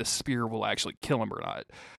sure if the spear will actually kill him or not.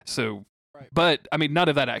 So, right. But I mean, none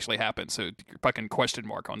of that actually happened. So fucking question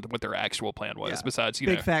mark on what their actual plan was. Yeah. Besides,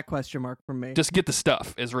 big fat question mark from me. Just get the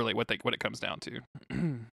stuff is really what it comes down to.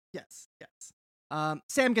 Yes.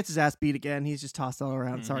 Sam gets his ass beat again. He's just tossed all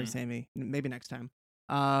around. Mm-hmm. Sorry, Sammy. Maybe next time.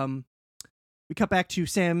 We cut back to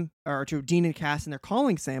to Dean and Cass, and they're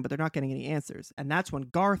calling Sam, but they're not getting any answers. And that's when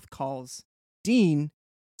Garth calls Dean,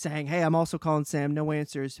 saying, "Hey, I'm also calling Sam. No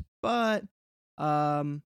answers." But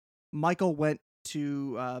Michael went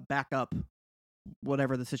to back up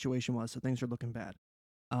whatever the situation was, so things are looking bad.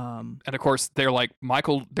 And of course, they're like,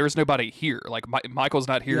 Michael, there's nobody here. Michael's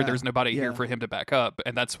not here. Yeah, there's nobody here for him to back up.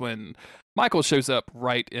 And that's when Michael shows up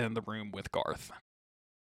right in the room with Garth.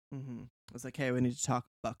 Mm-hmm. It's like, "Hey, we need to talk,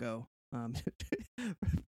 bucko."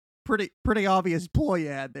 Pretty obvious ploy you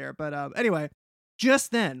had there, but anyway,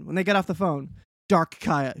 just then when they get off the phone, Darth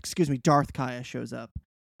Kaya shows up.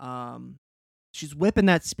 She's whipping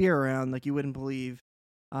that spear around like you wouldn't believe.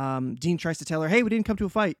 Dean tries to tell her, "Hey, we didn't come to a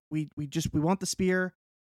fight. We want the spear.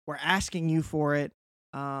 We're asking you for it.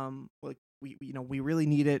 We really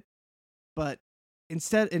need it." But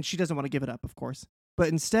instead, and she doesn't want to give it up, of course. But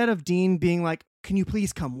instead of Dean being like, "Can you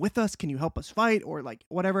please come with us? Can you help us fight?" or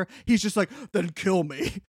whatever, he's just like, "Then kill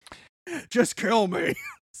me. Just kill me."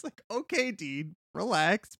 It's like, okay, Dean,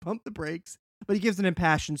 relax, pump the brakes. but he gives an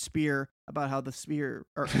impassioned spear about how the spear,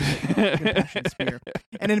 or impassioned spear,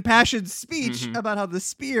 an impassioned speech about how the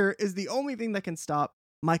spear is the only thing that can stop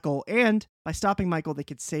Michael, and by stopping Michael, they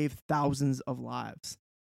could save thousands of lives.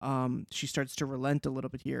 She starts to relent a little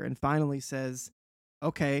bit here, and finally says,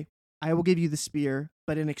 "Okay, I will give you the spear,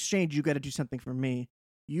 but in exchange, you got to do something for me.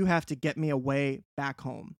 You have to get me away back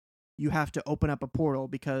home. You have to open up a portal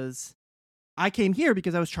because I came here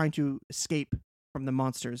because I was trying to escape from the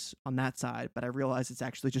monsters on that side, but I realized it's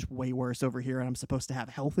actually just way worse over here, and I'm supposed to have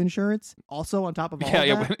health insurance also on top of all of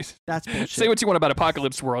that. That's bullshit. Say what you want about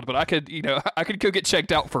Apocalypse World, but I could go get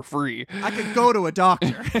checked out for free. I could go to a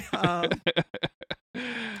doctor."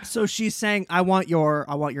 So she's saying, I want your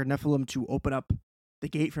Nephilim to open up the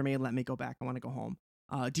gate for me and let me go back. I want to go home.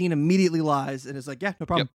 Dean immediately lies and is like, "Yeah, no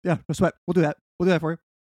problem. Yep. Yeah, no sweat. We'll do that. We'll do that for you."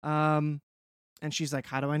 And she's like,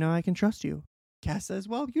 "How do I know I can trust you?" Cass says,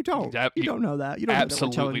 "Well, you don't. You don't know that. You don't know that we're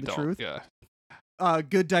telling the truth." Yeah.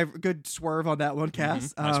 Good swerve on that one,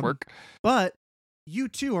 Cass. Nice work. But you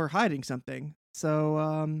two are hiding something.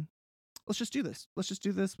 So let's just do this. Let's just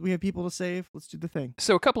do this. We have people to save. Let's do the thing.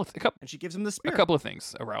 So and she gives him the spear. A couple of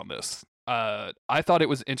things around this. I thought it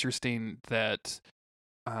was interesting that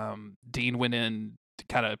Dean went in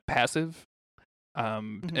kind of passive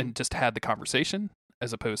and just had the conversation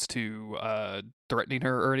as opposed to threatening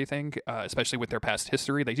her or anything, especially with their past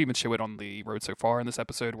history. They even show it on the road so far in this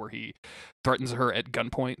episode where he threatens her at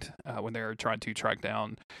gunpoint when they're trying to track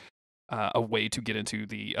down a way to get into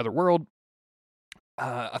the other world.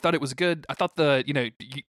 I thought it was good. I thought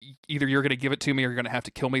either you're going to give it to me or you're going to have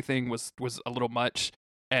to kill me thing was a little much.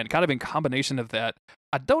 And kind of in combination of that,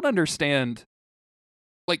 I don't understand.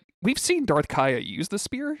 Like, we've seen Darth Kaya use the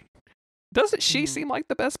spear. Doesn't she seem like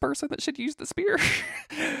the best person that should use the spear?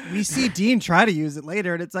 We see Dean try to use it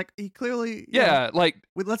later, and it's like, he clearly...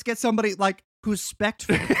 let's get somebody, like, who's spec'd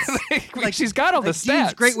for this. like, she's got all the stats.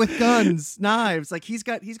 Dean's great with guns, knives. Like, he's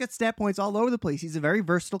got stat points all over the place. He's a very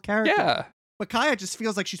versatile character. Yeah. But Kaya just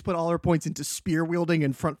feels like she's put all her points into spear wielding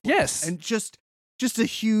and front flips. Yes. And just a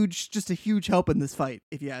huge help in this fight,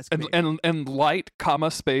 if you ask me. And light,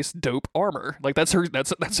 space, dope armor. Like, that's her.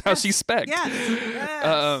 That's how she's spec'd.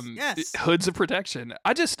 Yes. Hoods of protection.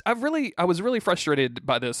 I was really frustrated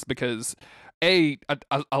by this because I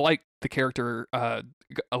like the character a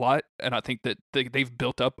lot, and I think that they've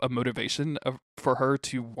built up a motivation for her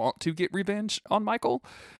to want to get revenge on Michael.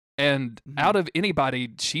 And out of anybody,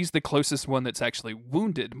 she's the closest one that's actually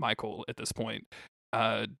wounded Michael at this point.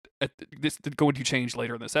 This is going to change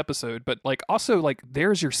later in this episode, but like also like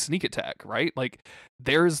there's your sneak attack, right? Like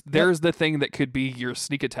there's the thing that could be your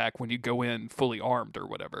sneak attack when you go in fully armed or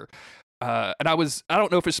whatever. And I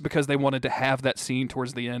don't know if it's because they wanted to have that scene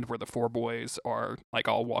towards the end where the four boys are like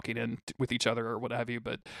all walking in with each other or what have you,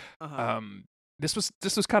 but this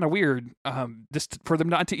was kind of weird. Just for them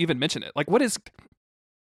not to even mention it. Like what is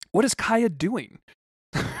Kaya doing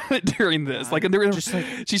during this? Like, and they're just like,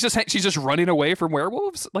 she's just running away from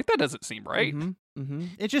werewolves. Like that doesn't seem right.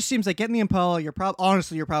 It just seems like getting the Impala. You're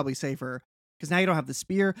probably safer because now you don't have the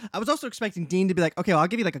spear. I was also expecting Dean to be like, "Okay, well, I'll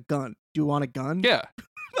give you like a gun. Do you want a gun?" Yeah,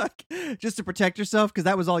 like just to protect yourself because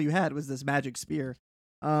that was all you had was this magic spear.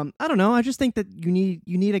 I don't know. I just think that you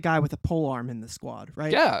need a guy with a pole arm in the squad,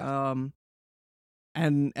 right? Yeah.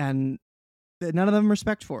 And none of them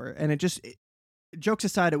respect for it, and it just. Jokes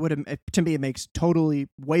aside, to me, it makes totally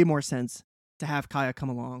way more sense to have Kaya come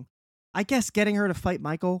along. I guess getting her to fight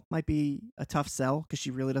Michael might be a tough sell because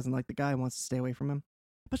she really doesn't like the guy and wants to stay away from him.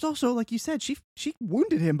 But it's also, like you said, she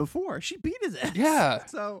wounded him before. She beat his ass. Yeah.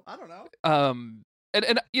 So I don't know.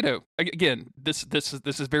 And you know, again, this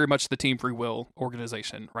is very much the Team Free Will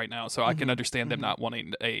organization right now. So I can understand them not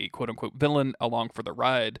wanting a quote unquote villain along for the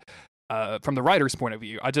ride. From the writer's point of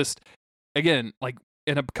view, I just again like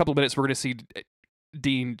in a couple of minutes we're going to see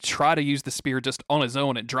Dean try to use the spear just on his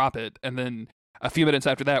own and drop it, and then a few minutes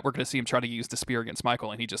after that we're going to see him try to use the spear against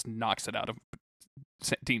Michael, and he just knocks it out of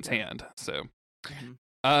Dean's hand. So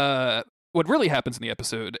what really happens in the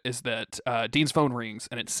episode is that Dean's phone rings,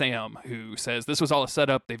 and it's Sam who says this was all a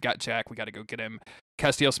setup. They've got Jack. We got to go get him.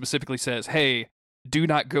 Castiel specifically says, "Hey, do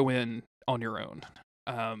not go in on your own."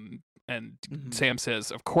 And Sam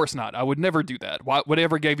says, "Of course not. I would never do that.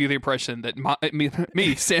 Whatever gave you the impression that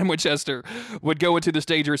me, Sam Winchester, would go into this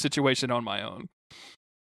dangerous situation on my own?"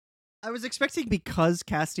 I was expecting, because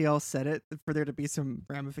Castiel said it, for there to be some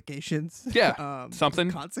ramifications. Yeah,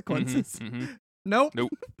 something. Consequences. Nope.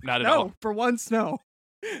 Not at all. No, for once, no.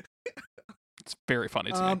 It's very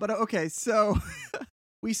funny to me. But okay, so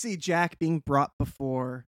we see Jack being brought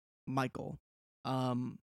before Michael,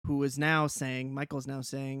 Michael's now saying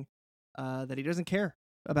that he doesn't care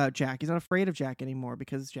about Jack. He's not afraid of Jack anymore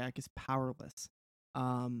because Jack is powerless.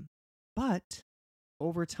 But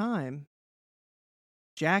over time,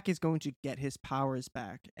 Jack is going to get his powers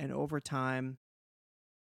back, and over time,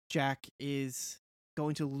 Jack is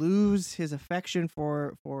going to lose his affection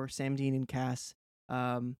for Sam, Dean, and Cass,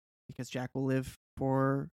 because Jack will live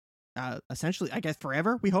for essentially, I guess,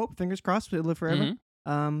 forever. We hope, fingers crossed, he'll live forever.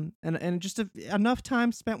 And just enough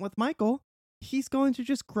time spent with Michael, he's going to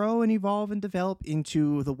just grow and evolve and develop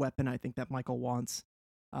into the weapon I think that Michael wants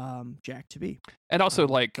Jack to be. And also,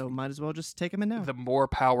 so might as well just take him in now. The more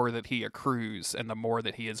power that he accrues and the more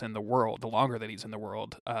that he is in the world, the longer that he's in the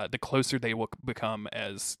world, the closer they will become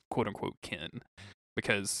as quote unquote kin.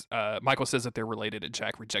 Because Michael says that they're related, and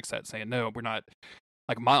Jack rejects that, saying, no, we're not.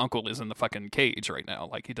 Like, my uncle is in the fucking cage right now.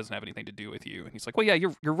 Like, he doesn't have anything to do with you. And he's like, well, yeah,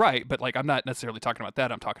 you're right, but like, I'm not necessarily talking about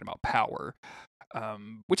that. I'm talking about power,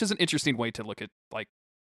 which is an interesting way to look at like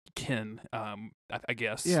kin, I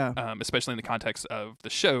guess. Yeah. Especially in the context of the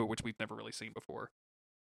show, which we've never really seen before.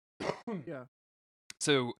 Yeah.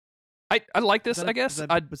 So I like this, I guess.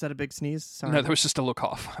 Was that a big sneeze? Sorry. No, that was just a little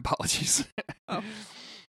cough. Apologies. Oh.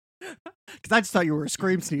 Because I just thought you were a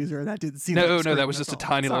scream sneezer, and that didn't seem no, like a no, scream, that was just a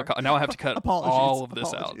tiny little cough. Now I have to cut all of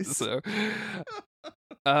this out. So,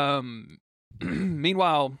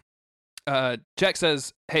 meanwhile, Jack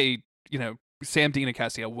says, hey, Sam, Dean, and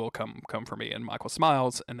Castiel will come for me, and Michael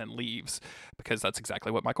smiles and then leaves because that's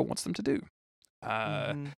exactly what Michael wants them to do.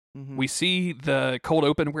 We see the cold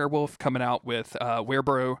open werewolf coming out with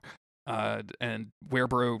Werebro, and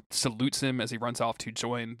Werebro salutes him as he runs off to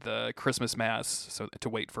join the Christmas mass, so to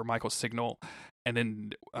wait for Michael's signal. And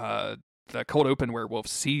then the cold open werewolf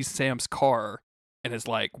sees Sam's car and is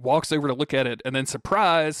like, walks over to look at it, and then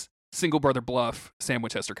surprise, single brother bluff, Sam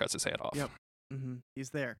Winchester cuts his head off. Yep. He's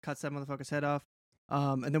there, cuts that motherfucker's head off.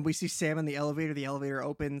 And then we see Sam in the elevator. The elevator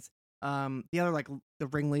opens. The other, like, the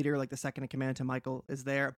ringleader, like the second in command to Michael, is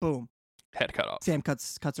there. Boom. Head cut off. Sam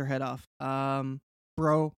cuts her head off.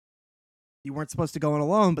 Bro, you weren't supposed to go in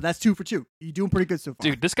alone, but that's 2 for 2. You're doing pretty good so far.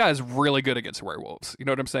 Dude, this guy is really good against werewolves. You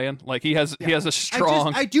know what I'm saying? Like, he has a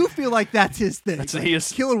strong... I do feel like that's his thing. Like, he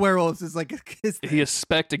is killing werewolves is like his thing. He is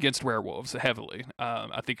spec'd against werewolves heavily.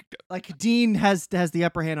 I think... Like, Dean has the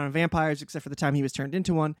upper hand on vampires, except for the time he was turned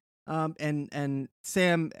into one. And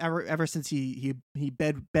Sam, ever since he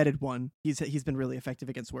bedded one, he's been really effective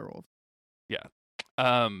against werewolves. Yeah.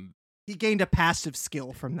 He gained a passive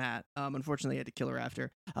skill from that. Unfortunately, he had to kill her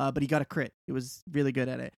after. But he got a crit. He was really good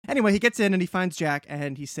at it. Anyway, he gets in and he finds Jack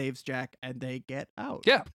and he saves Jack and they get out.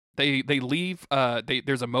 Yeah. They leave.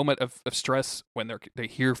 There's a moment of stress when they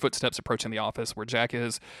hear footsteps approaching the office where Jack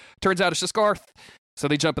is. Turns out it's just Garth. So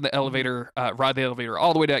they jump in the elevator, ride the elevator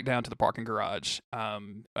all the way back down to the parking garage,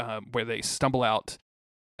 where they stumble out,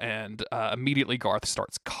 and immediately Garth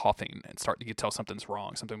starts coughing and you can tell something's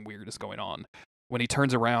wrong, something weird is going on. When he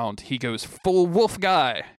turns around, he goes full wolf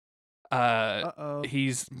guy.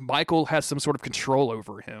 Michael has some sort of control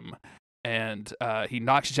over him, and he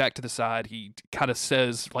knocks Jack to the side. He kind of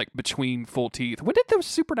says, like, between full teeth, when did those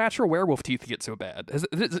supernatural werewolf teeth get so bad?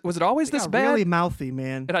 Was it always this bad? Really mouthy,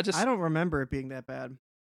 man. And I don't remember it being that bad.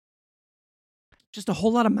 Just a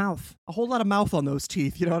whole lot of mouth. A whole lot of mouth on those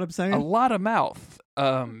teeth, you know what I'm saying? A lot of mouth.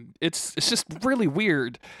 It's just really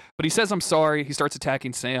weird. But he says, I'm sorry. He starts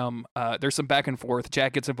attacking Sam. There's some back and forth.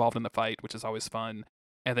 Jack gets involved in the fight, which is always fun.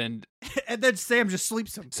 And then Sam just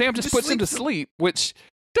sleeps him. Sam just puts him to sleep, which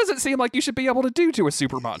doesn't seem like you should be able to do to a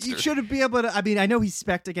super monster. You shouldn't be able to. I mean, I know he's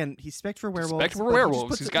spec'd for werewolves. Spec'd for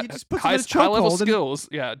werewolves. He's got high level skills.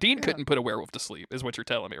 Yeah, Dean couldn't put a werewolf to sleep, is what you're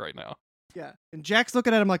telling me right now. Yeah, and Jack's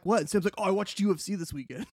looking at him like, what? And Sam's like, oh, I watched UFC this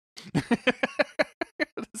weekend.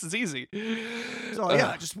 This is easy. So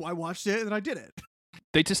yeah, I watched it and I did it.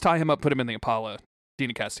 They just tie him up, put him in the Impala.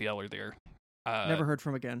 Dean and Castiel are there. Never heard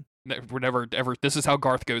from again. We're never ever. This is how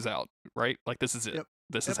Garth goes out, right? Like, this is it. Yep.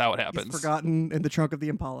 This is how it happens. He's forgotten in the trunk of the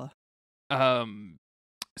Impala.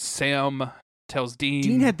 Sam tells Dean.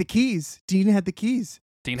 Dean had the keys.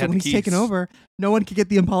 So when he's taken over, no one can get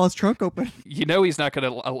the Impala's trunk open. You know he's not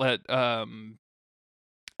gonna let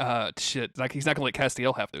he's not gonna let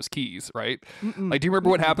Castiel have those keys, right? Like, do you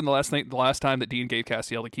remember what happened the last time that Dean gave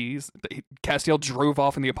Castiel the keys? Castiel drove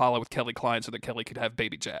off in the Impala with Kelly Klein so that Kelly could have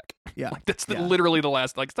baby Jack. Yeah, like, that's literally the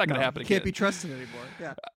last. Like, it's not gonna happen again. Can't be trusted anymore.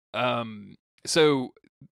 Yeah. So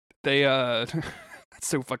they It's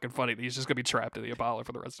so fucking funny that he's just gonna be trapped in the Impala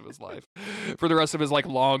for the rest of his life, for the rest of his, like,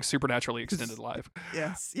 long supernaturally extended life.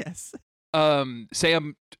 Yes.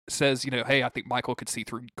 Sam says, hey, I think Michael could see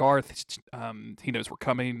through Garth. He knows we're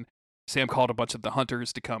coming. Sam called a bunch of the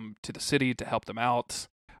hunters to come to the city to help them out.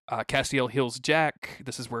 Castiel heals Jack.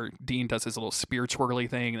 This is where Dean does his little spear twirly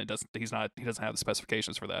thing, and he doesn't have the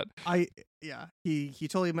specifications for that. He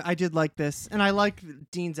totally. I did like this, and I like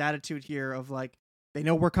Dean's attitude here of like, they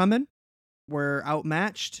know we're coming, we're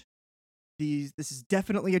outmatched. This is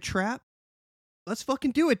definitely a trap. Let's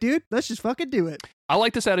fucking do it, dude. Let's just fucking do it. I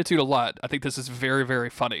like this attitude a lot. I think this is very, very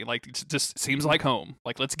funny. Like, it just seems like home.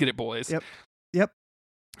 Like, let's get it, boys. Yep.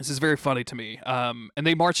 This is very funny to me. And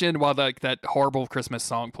they march in while like that horrible Christmas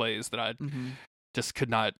song plays that I just could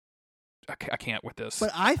not. I can't with this.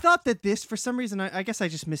 But I thought that this, for some reason, I guess I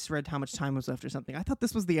just misread how much time was left or something. I thought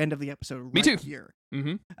this was the end of the episode right Me too. here.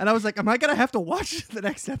 Mm-hmm. And I was like, am I going to have to watch the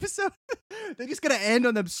next episode? They're just going to end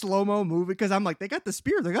on them slow-mo moving? Because I'm like, they got the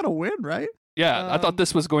spear. They got to win, right? Yeah, I thought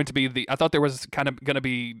this was going to be I thought there was kind of going to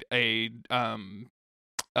be a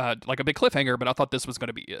like a big cliffhanger, but I thought this was going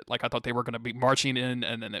to be it. Like, I thought they were going to be marching in,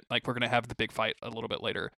 and then we're going to have the big fight a little bit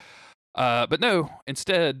later. But no,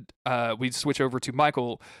 instead, we switch over to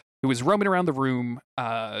Michael, who is roaming around the room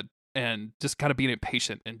and just kind of being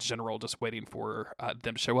impatient in general, just waiting for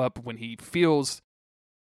them to show up when he feels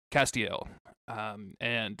Castiel.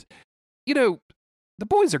 And, you know, the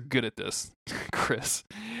boys are good at this, Chris.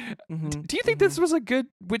 Do you think this was a good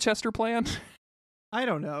Winchester plan? I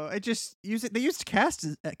don't know. They used cast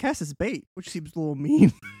as bait, which seems a little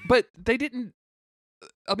mean. But they didn't.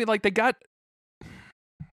 I mean, like, they got.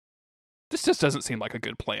 This just doesn't seem like a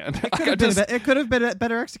good plan. It could have been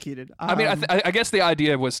better executed. I mean, I guess the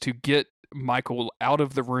idea was to get Michael out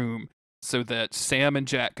of the room so that Sam and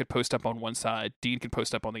Jack could post up on one side, Dean could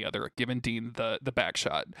post up on the other, giving Dean the back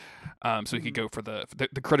shot, so he could go for the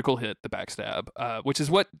critical hit, the backstab, which is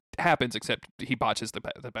what happens, except he botches the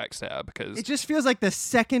backstab because it just feels like the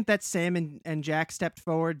second that Sam and Jack stepped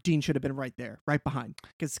forward, Dean should have been right there, right behind,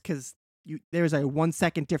 because there's a 1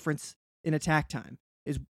 second difference in attack time.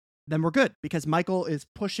 Then we're good because Michael is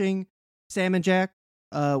pushing Sam and Jack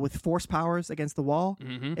with force powers against the wall.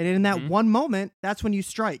 And in that one moment, that's when you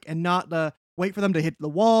strike, and not wait for them to hit the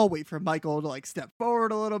wall, wait for Michael to like step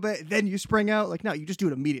forward a little bit, then you spring out. Like, no, you just do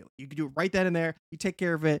it immediately. You can do it right then and there. You take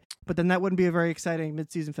care of it. But then that wouldn't be a very exciting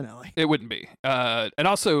mid-season finale. It wouldn't be. And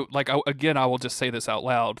also, like, I will just say this out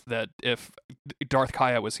loud, that if Darth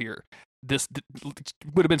Kaya was here, this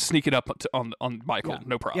would have been sneaking up on Michael,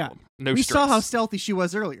 no problem. Yeah. No we stress. saw how stealthy she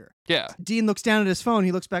was earlier. Yeah. Dean looks down at his phone.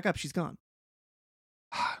 He looks back up. She's gone.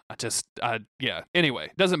 Yeah.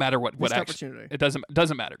 Anyway, doesn't matter what action. Opportunity. It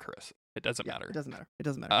doesn't matter, Chris. It doesn't matter. It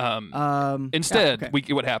doesn't matter. Instead,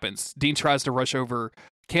 okay. what happens? Dean tries to rush over,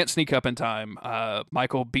 can't sneak up in time.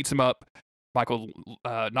 Michael beats him up. Michael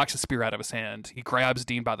knocks a spear out of his hand. He grabs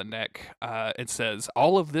Dean by the neck and says,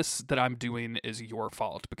 "All of this that I'm doing is your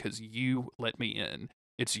fault because you let me in.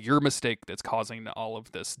 It's your mistake that's causing all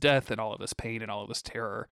of this death and all of this pain and all of this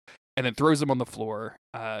terror." And then throws him on the floor.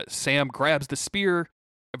 Sam grabs the spear,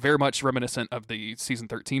 very much reminiscent of the season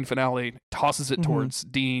 13 finale, tosses it towards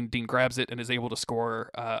Dean. Dean grabs it and is able to score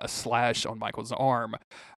a slash on Michael's arm.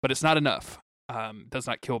 But it's not enough. Does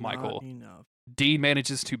not kill Michael. Not enough. Dean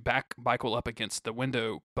manages to back Michael up against the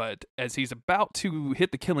window, but as he's about to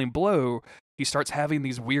hit the killing blow, he starts having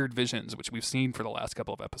these weird visions, which we've seen for the last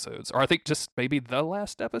couple of episodes. Or I think just maybe the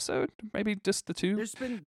last episode, maybe just the two.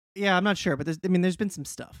 I'm not sure, but there's been some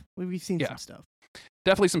stuff. We've seen some stuff.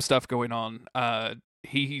 Definitely some stuff going on.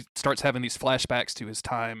 He starts having these flashbacks to his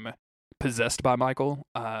time possessed by Michael,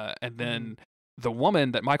 and then the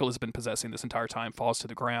woman that Michael has been possessing this entire time falls to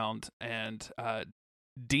the ground, and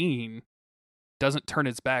Dean doesn't turn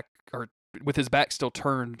his back, or with his back still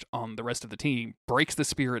turned on the rest of the team, breaks the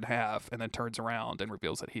spear in half, and then turns around and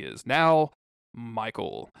reveals that he is now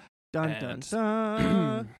Michael. Dun,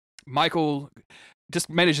 dun. Michael just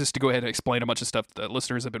manages to go ahead and explain a bunch of stuff that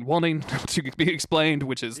listeners have been wanting to be explained,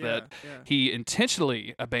 which is that he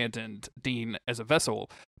intentionally abandoned Dean as a vessel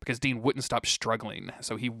because Dean wouldn't stop struggling.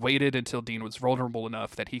 So he waited until Dean was vulnerable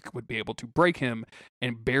enough that he would be able to break him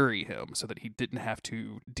and bury him so that he didn't have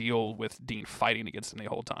to deal with Dean fighting against him the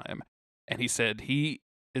whole time. And he said he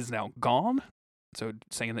is now gone, so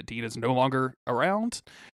saying that Dean is no longer around.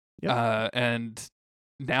 And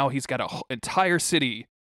now he's got an entire city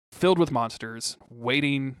filled with monsters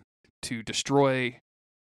waiting to destroy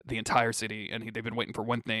the entire city, and they've been waiting for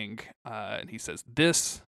one thing, and he says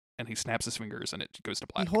this, and he snaps his fingers, and it goes to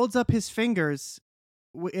black. He holds up his fingers,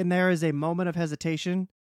 and there is a moment of hesitation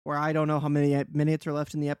where I don't know how many minutes are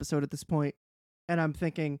left in the episode at this point, and I'm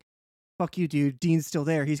thinking, fuck you, dude, Dean's still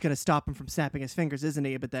there, he's going to stop him from snapping his fingers, isn't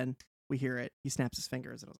he? But then we hear it, he snaps his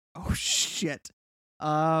fingers, and I was like, oh shit.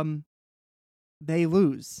 They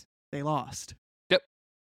lose. They lost. Yep.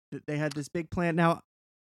 They had this big plan. Now,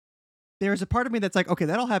 there's a part of me that's like, okay,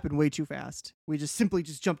 that all happened way too fast. We just simply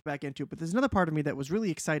just jumped back into it. But there's another part of me that was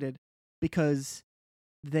really excited because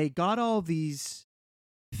they got all these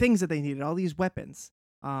things that they needed, all these weapons.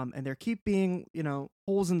 And there keep being,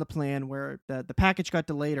 holes in the plan where the package got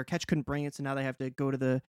delayed or Ketch couldn't bring it, so now they have to go to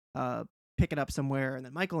the pick it up somewhere, and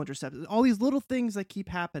then Michael intercepts it. All these little things that keep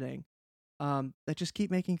happening that just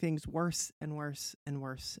keep making things worse and worse and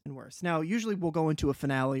worse and worse. Now, usually we'll go into a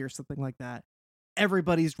finale or something like that.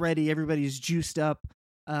 Everybody's ready, everybody's juiced up,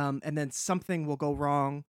 and then something will go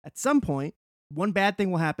wrong at some point. One bad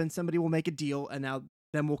thing will happen, somebody will make a deal, and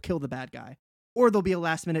then we'll kill the bad guy. Or there'll be a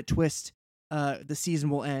last-minute twist. The season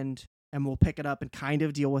will end, and we'll pick it up and kind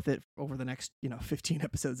of deal with it over the next, 15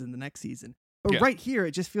 episodes in the next season. But right here,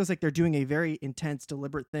 it just feels like they're doing a very intense,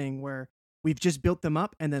 deliberate thing where we've just built them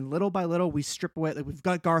up, and then little by little, we strip away. Like, we've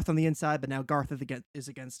got Garth on the inside, but now Garth is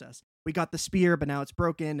against us. We got the spear, but now it's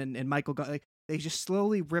broken, and Michael got, like, they just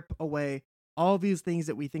slowly rip away all these things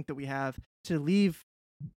that we think that we have to leave,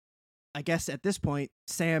 I guess at this point,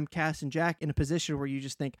 Sam, Cass, and Jack in a position where you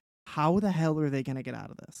just think, how the hell are they going to get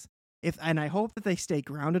out of this? And I hope that they stay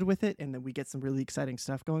grounded with it and that we get some really exciting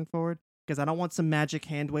stuff going forward, because I don't want some magic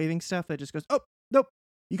hand-waving stuff that just goes, oh, nope,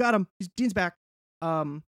 you got him. Dean's back.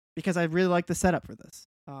 Because I really like the setup for this.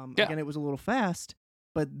 Again, it was a little fast,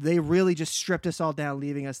 but they really just stripped us all down,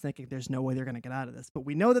 leaving us thinking there's no way they're going to get out of this. But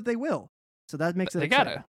we know that they will. So that makes it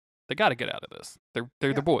exciting. They gotta get out of this.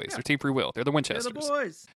 They're the boys. They're Team Free Will. They're the Winchesters. They're the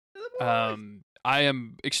boys. I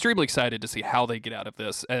am extremely excited to see how they get out of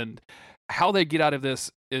this, and how they get out of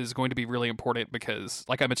this is going to be really important because,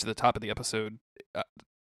 like I mentioned at the top of the episode,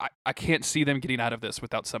 I can't see them getting out of this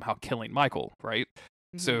without somehow killing Michael, right?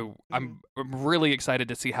 Mm-hmm. So I'm really excited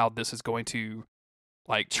to see how this is going to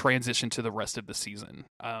transition to the rest of the season.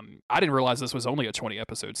 I didn't realize this was only a 20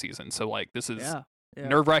 episode season, so this is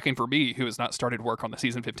nerve-wracking for me, who has not started work on the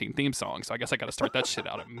season 15 theme song. So I guess I got to start that shit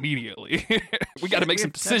out immediately. We got to make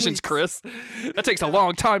some decisions, Chris. That takes a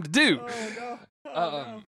long time to do.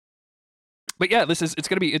 No. But yeah, it's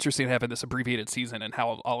going to be interesting having this abbreviated season and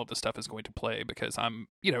how all of this stuff is going to play, because how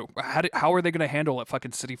are they going to handle a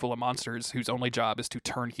fucking city full of monsters whose only job is to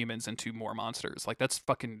turn humans into more monsters? That's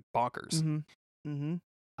fucking bonkers.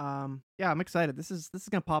 Yeah, I'm excited. This is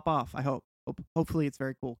going to pop off. I hope. Hopefully it's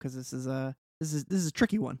very cool, because this is a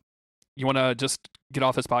tricky one. You want to just get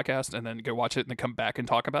off this podcast and then go watch it and then come back and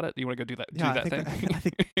talk about it? You want to go do that? Yeah,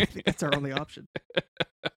 I think that's our only option.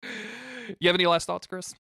 You have any last thoughts,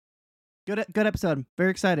 Chris? Good episode.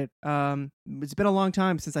 Very excited. It's been a long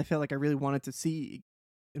time since I felt like I really wanted to see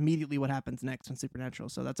immediately what happens next on Supernatural,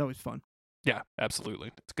 so that's always fun. Yeah,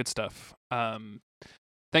 absolutely. It's good stuff.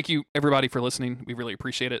 Thank you, everybody, for listening. We really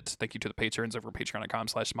appreciate it. Thank you to the patrons over at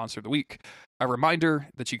patreon.com/monsteroftheweek. A reminder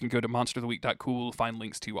that you can go to monsteroftheweek.cool, find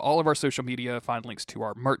links to all of our social media, find links to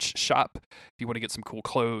our merch shop if you want to get some cool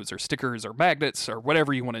clothes or stickers or magnets or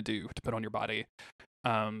whatever you want to do to put on your body.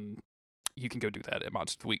 You can go do that at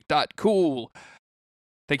monsteroftheweek.cool.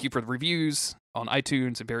 Thank you for the reviews on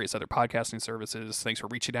iTunes and various other podcasting services. Thanks for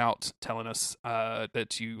reaching out, telling us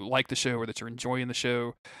that you like the show or that you're enjoying the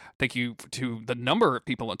show. Thank you to the number of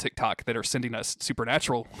people on TikTok that are sending us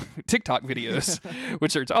Supernatural TikTok videos,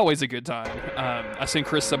 which are always a good time. I send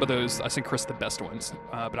Chris some of those. I send Chris the best ones,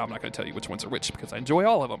 but I'm not going to tell you which ones are which because I enjoy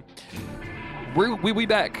all of them. We'll be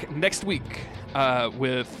back next week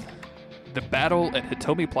with the battle at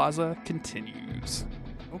Hitomi Plaza continues.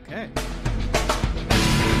 Okay.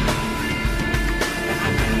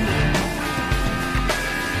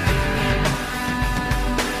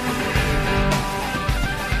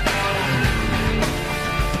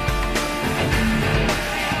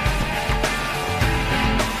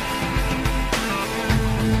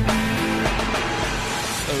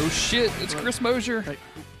 Oh shit, it's Chris Mosier. Right.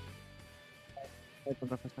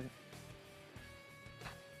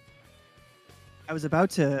 I was about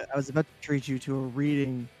to treat you to a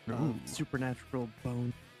reading of Supernatural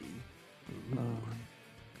Bone Key.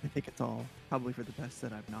 I think it's all probably for the best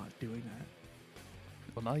that I'm not doing that.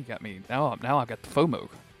 Well, now you got me. Now I got the FOMO.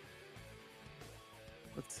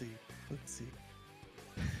 Let's see.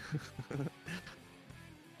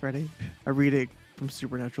 Ready? A reading from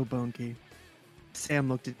Supernatural Bone Key. Sam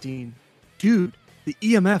looked at Dean. Dude, the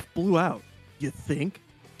EMF blew out. You think?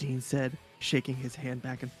 Dean said, shaking his hand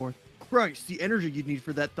back and forth. Christ, the energy you'd need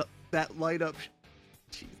for that light up.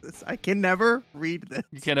 Jesus, I can never read this.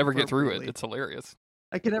 You can't ever get through it. It's hilarious.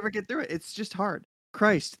 I can never get through it. It's just hard.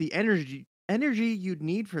 Christ, the energy you'd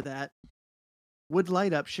need for that would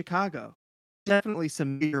light up Chicago. Definitely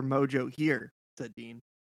some mere mojo here, said Dean.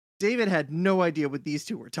 David had no idea what these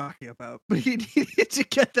two were talking about, but he needed to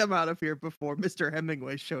get them out of here before Mr.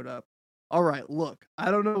 Hemingway showed up. All right, look, I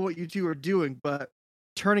don't know what you two are doing, but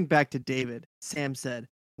turning back to David, Sam said,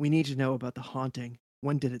 we need to know about the haunting.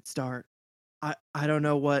 When did it start? I don't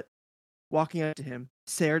know what. Walking up to him,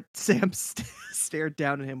 Sam stared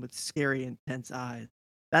down at him with scary, intense eyes.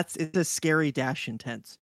 It's a scary dash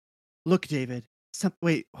intense. Look, David.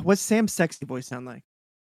 Wait, what's Sam's sexy voice sound like?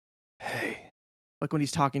 Hey. Like when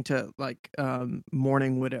he's talking to like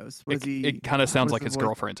mourning widows. It kind of sounds like his voice?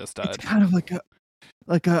 girlfriend just died. It's kind of like a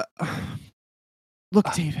look,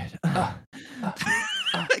 David. I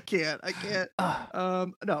can't.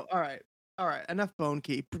 No, all right. Enough bone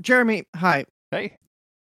key. Jeremy, hi. Hey.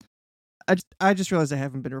 I just realized I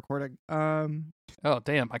haven't been recording. Oh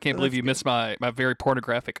damn! I can't believe you missed my very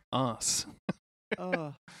pornographic us.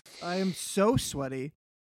 I am so sweaty,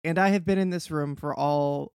 and I have been in this room for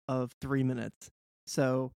all of 3 minutes.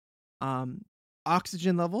 So,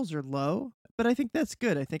 oxygen levels are low, but I think that's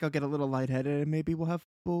good. I think I'll get a little lightheaded, and maybe we'll have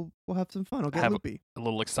some fun. We'll get loopy. A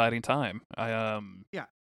little exciting time. Yeah.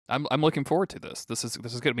 I'm looking forward to this. This is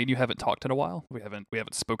good. I mean, you haven't talked in a while. We haven't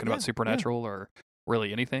spoken about Supernatural or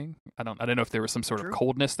really anything. I don't know if there was some sort of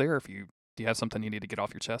coldness there. Do you have something you need to get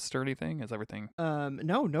off your chest or anything? Is everything?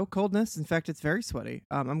 No coldness. In fact, it's very sweaty.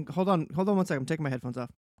 Hold on 1 second. I'm taking my headphones off.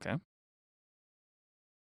 Okay.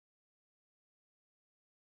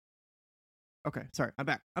 Okay, sorry. I'm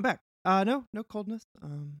back. No coldness.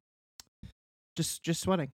 Just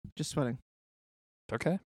sweating.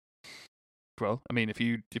 Okay. Well, I mean, if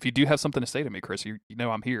you do have something to say to me, Chris, you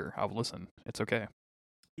know I'm here. I'll listen. It's okay.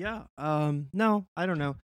 Yeah. No, I don't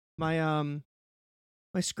know. My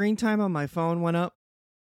screen time on my phone went up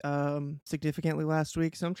significantly last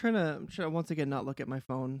week, so I'm trying to once again not look at my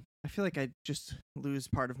phone. I feel like I just lose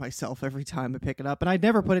part of myself every time I pick it up, and I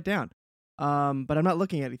never put it down. But I'm not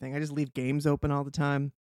looking at anything. I just leave games open all the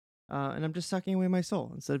time, and I'm just sucking away my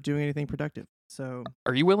soul instead of doing anything productive. So,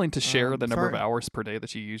 are you willing to share the number of hours per day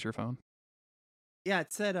that you use your phone? Yeah,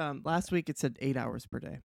 it said last week it said 8 hours per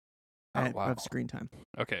day. Of screen time.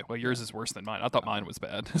 Okay, well yours is worse than mine. I thought mine was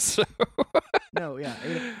bad. So no, yeah,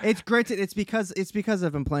 it's great. It's because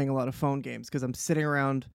I've been playing a lot of phone games because I'm sitting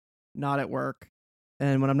around, not at work,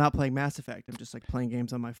 and when I'm not playing Mass Effect, I'm just like playing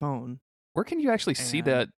games on my phone. Where can you actually see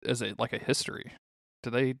that as a history? Do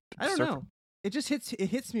they? I don't know. It just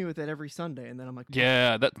hits me with it every Sunday, and then I'm like,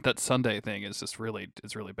 yeah, that Sunday thing is just really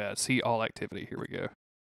bad. See all activity. Here we go.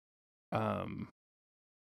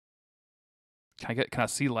 Can I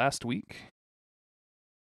see last week?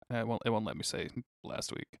 It won't let me say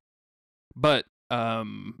last week. But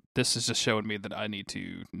this is just showing me that I need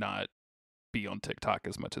to not be on TikTok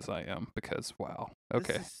as much as I am because wow.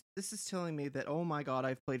 Okay. This is telling me that oh my god,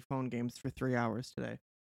 I've played phone games for 3 hours today.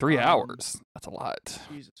 3 hours? That's a lot.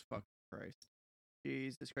 Jesus fucking Christ.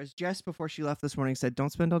 Jesus Christ. Jess, before she left this morning, said,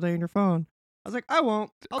 "Don't spend all day on your phone." I was like, "I won't."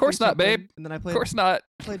 Of course not, babe. And then I played. Of course not.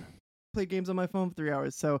 Played games on my phone for 3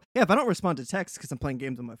 hours. So yeah, if I don't respond to texts because I'm playing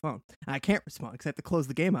games on my phone, and I can't respond because I have to close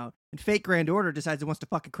the game out, and Fate Grand Order decides it wants to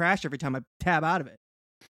fucking crash every time I tab out of it.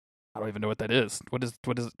 I don't even know what that is. What is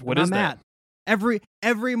I'm that?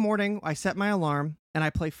 Every morning I set my alarm and I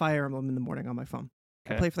play Fire Emblem in the morning on my phone.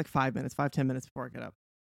 Okay. I play for like 5-10 minutes before I get up.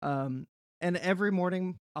 And every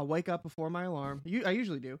morning I'll wake up before my alarm. I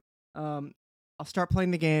usually do. I'll start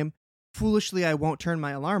playing the game. Foolishly, I won't turn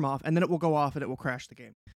my alarm off, and then it will go off and it will crash the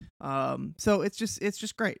game. So it's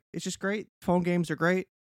just great. It's just great. Phone games are great.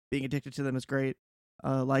 Being addicted to them is great.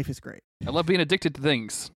 Life is great. I love being addicted to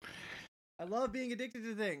things. I love being addicted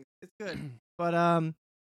to things. It's good. But I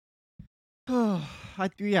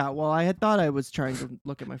had thought I was trying to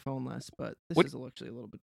look at my phone less, but this is actually a little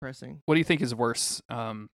bit depressing. What do you think is worse,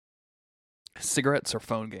 cigarettes or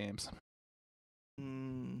phone games?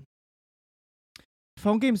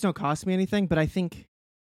 Phone games don't cost me anything, but I think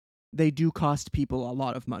they do cost people a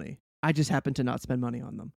lot of money. I just happen to not spend money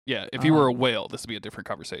on them. Yeah, if you were a whale, this would be a different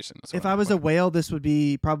conversation. If I was a whale, this would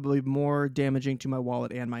be probably more damaging to my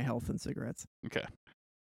wallet and my health than cigarettes. Okay.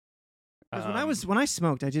 Because when I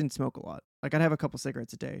smoked, I didn't smoke a lot. Like I'd have a couple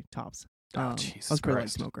cigarettes a day tops. Jesus I was pretty light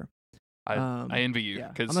Christ. smoker. I envy you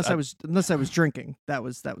because unless I was drinking, that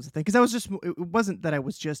was the thing. Because it wasn't that I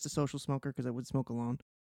was just a social smoker because I would smoke alone.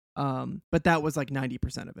 But that was like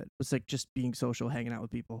 90% of it. It was like just being social, hanging out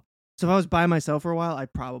with people. So if I was by myself for a while, I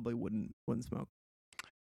probably wouldn't smoke.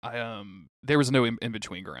 There was no in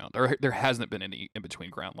between ground, or there hasn't been any in between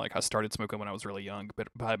ground. Like I started smoking when I was really young, but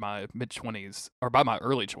by my mid-20s or by my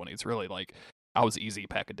early 20s, really, like I was easy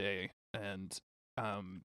pack a day, and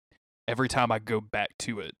every time I go back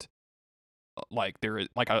to it, like there is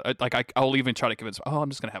I'll even try to convince, I'm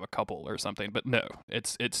just gonna have a couple or something, but no,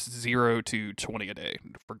 it's 0 to 20 a day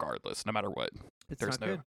regardless, no matter what. It's not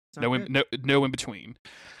good. not good. No in between.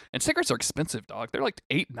 And cigarettes are expensive, dog. They're like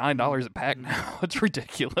 $8-9 a pack now. It's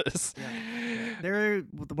ridiculous. Yeah.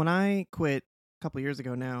 When I quit a couple years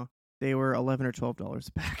ago now, they were $11 or $12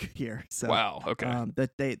 a pack here. So wow. Okay.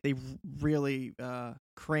 that they really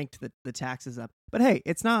cranked the taxes up. But hey,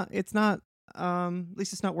 it's not at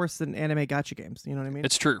least it's not worse than anime gacha games. You know what I mean?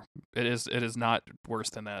 It's true. It is not worse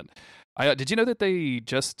than that. Did you know that they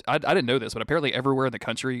just I didn't know this, but apparently everywhere in the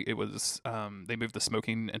country it was they moved the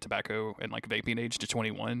smoking and tobacco and like vaping age to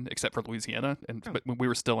 21 except for Louisiana, but we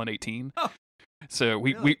were still in 18. Oh. So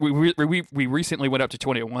we recently went up to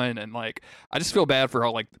 21, and like I just feel bad for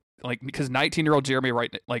all like because 19-year-old Jeremy,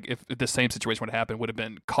 right, like if the same situation would happen, would have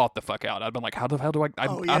been caught the fuck out. I'd been like, how do I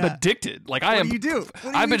I'm addicted. Like I am. What do you do?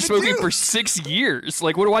 I've been smoking for 6 years.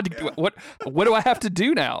 Like what do I do? Yeah. What do I have to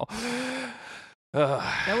do now?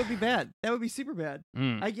 That would be bad. That would be super bad.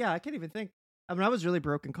 Mm. I can't even think. I mean, I was really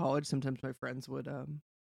broke in college. Sometimes my friends would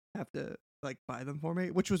have to like buy them for me,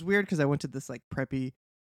 which was weird because I went to this like preppy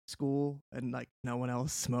school and like no one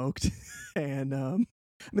else smoked, and I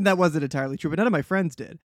mean that wasn't entirely true, but none of my friends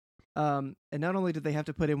did. And not only did they have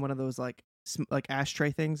to put in one of those like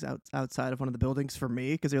ashtray things outside of one of the buildings for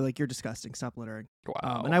me because they're like, you're disgusting, stop littering.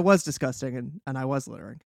 Wow. And I was disgusting and I was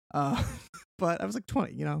littering. But I was like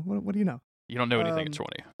 20. You know what do you know? You don't know anything at 20.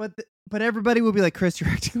 But everybody will be like, Chris, you're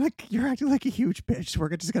acting like a huge bitch. We're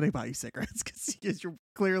just gonna buy you cigarettes because you're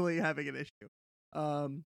clearly having an issue.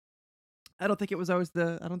 I don't think it was always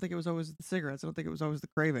the cigarettes. I don't think it was always the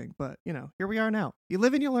craving. But you know, here we are now. You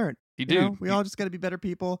live and you learn. You do. Know? We all just got to be better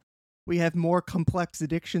people. We have more complex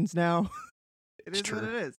addictions now. It is what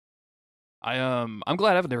it is. I'm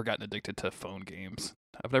glad I've never gotten addicted to phone games.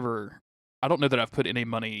 I don't know that I've put any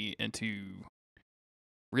money into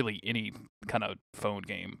really any kind of phone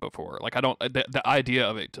game before. Like the idea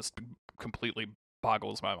of it just completely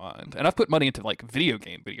boggles my mind. And I've put money into like video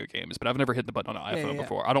games, but I've never hit the button on an iPhone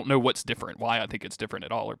before. I don't know what's different, why I think it's different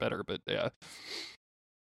at all or better, but yeah.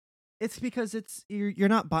 It's because you're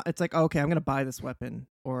not it's like, okay, I'm gonna buy this weapon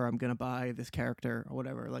or I'm gonna buy this character or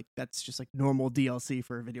whatever. Like that's just like normal DLC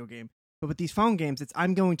for a video game. But with these phone games, it's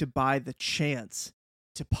I'm going to buy the chance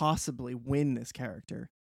to possibly win this character.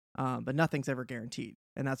 But nothing's ever guaranteed,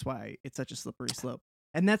 and that's why it's such a slippery slope.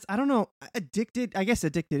 And that's, I don't know, addicted. I guess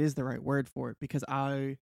addicted is the right word for it because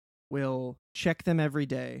I will check them every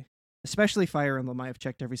day, especially Fire Emblem. I have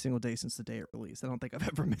checked every single day since the day it released. I don't think I've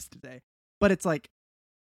ever missed a day. But it's like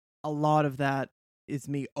a lot of that is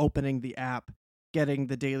me opening the app, getting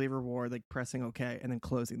the daily reward, like pressing OK, and then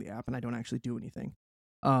closing the app, and I don't actually do anything.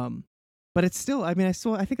 But it's still, I mean, I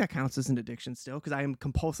think that counts as an addiction still because I am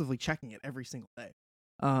compulsively checking it every single day.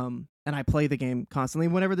 And I play the game constantly.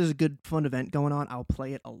 Whenever there's a good fun event going on, I'll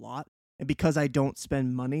play it a lot. And because I don't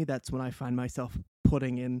spend money, that's when I find myself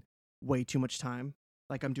putting in way too much time.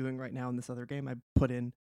 Like I'm doing right now in this other game. I put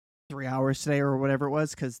in 3 hours today or whatever it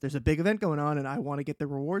was because there's a big event going on and I want to get the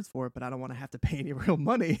rewards for it, but I don't want to have to pay any real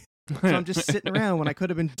money. So I'm just sitting around when I could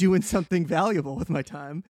have been doing something valuable with my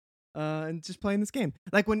time. And just playing this game.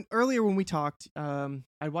 Like earlier when we talked, I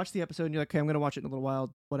watched the episode and you're like, okay, I'm going to watch it in a little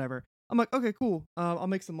while, whatever. I'm like, okay, cool. I'll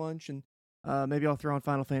make some lunch and maybe I'll throw on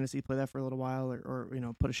Final Fantasy, play that for a little while, or you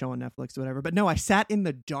know, put a show on Netflix or whatever. But no, I sat in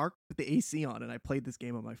the dark with the AC on and I played this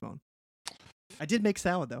game on my phone. I did make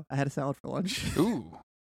salad though. I had a salad for lunch. Ooh,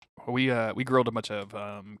 we grilled a bunch of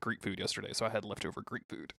Greek food yesterday, so I had leftover Greek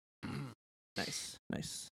food. Nice.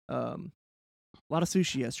 A lot of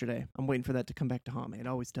sushi yesterday. I'm waiting for that to come back to haunt me. It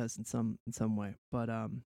always does in some way. But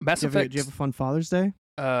Mass Effect. Did you have a fun Father's Day?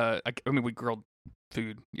 I mean, we grilled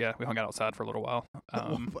food. Yeah, we hung out outside for a little while.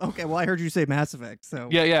 Okay, well, I heard you say Mass Effect, so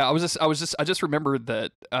yeah. I just remembered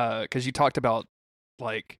that because you talked about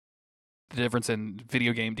like the difference in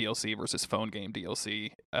video game DLC versus phone game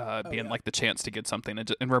DLC being like the chance to get something,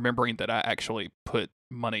 and remembering that I actually put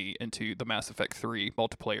money into the Mass Effect 3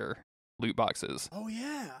 multiplayer loot boxes. Oh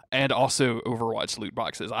yeah. And also Overwatch loot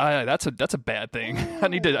boxes. That's a bad thing. I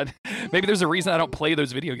need to maybe there's a reason I don't play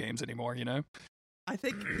those video games anymore, you know? I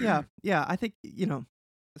think yeah, I think, you know,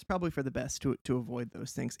 it's probably for the best to avoid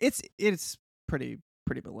those things. It's pretty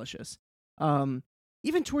malicious.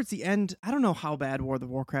 Even towards the end, I don't know how bad World of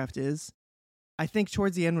Warcraft is. I think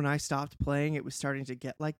towards the end when I stopped playing, it was starting to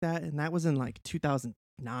get like that, and that was in like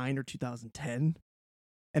 2009 or 2010.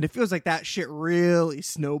 And it feels like that shit really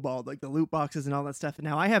snowballed, like the loot boxes and all that stuff. And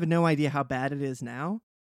now I have no idea how bad it is now,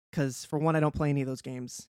 because for one, I don't play any of those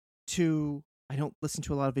games. Two, I don't listen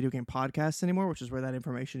to a lot of video game podcasts anymore, which is where that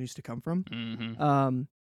information used to come from. Mm-hmm.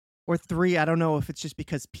 Or three, I don't know if it's just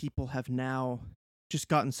because people have now just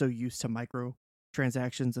gotten so used to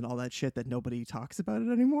microtransactions and all that shit that nobody talks about it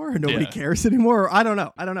anymore, or nobody cares anymore. Or I don't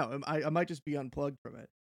know. I might just be unplugged from it.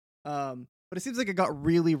 But it seems like it got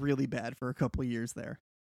really, really bad for a couple of years there.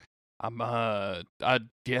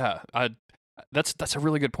 That's a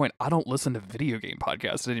really good point. I don't listen to video game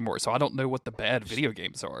podcasts anymore, so I don't know what the bad video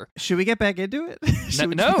games are. Should we get back into it?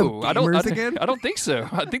 No, I don't. Again? I don't think so.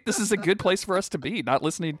 I think this is a good place for us to be. Not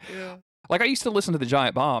listening. Yeah. Like I used to listen to the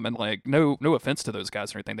Giant Bomb, and like no offense to those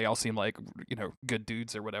guys or anything, they all seem like good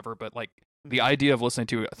dudes or whatever. But like the idea of listening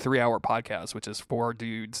to a 3-hour podcast, which is 4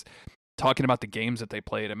 dudes talking about the games that they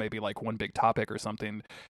played and maybe like one big topic or something,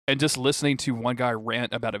 and just listening to one guy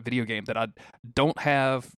rant about a video game that I don't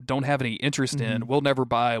have any interest in, will never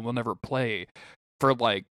buy, will never play, for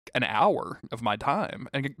like an hour of my time.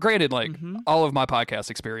 And granted, like all of my podcast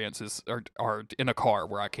experiences are in a car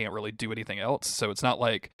where I can't really do anything else. So it's not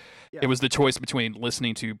like it was the choice between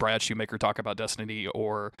listening to Brad Shoemaker talk about Destiny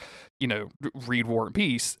or, read War and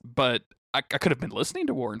Peace, but I could have been listening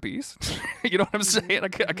to War and Peace. You know what I'm saying? I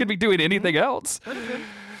could be doing anything else.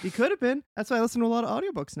 You could have been. That's why I listen to a lot of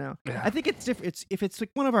audiobooks now. Yeah. I think it's different. If it's like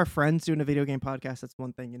one of our friends doing a video game podcast, that's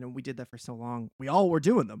one thing. We did that for so long. We all were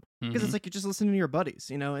doing them because it's like you're just listening to your buddies,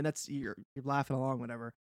 and that's you're laughing along,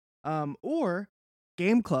 whatever. Or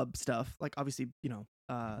game club stuff, like obviously,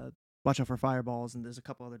 Watch Out for Fireballs, and there's a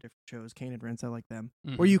couple other different shows, Kane and Rince, I like them,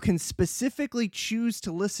 where you can specifically choose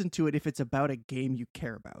to listen to it if it's about a game you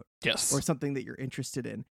care about. Yes. Or something that you're interested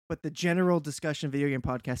in. But the general discussion video game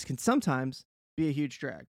podcast can sometimes be a huge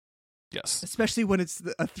drag. Yes. Especially when it's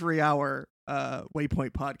a 3-hour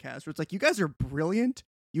Waypoint podcast, where it's like, you guys are brilliant.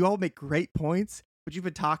 You all make great points, but you've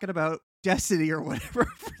been talking about Destiny or whatever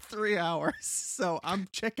for 3 hours. So I'm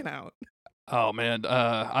checking out. Oh man,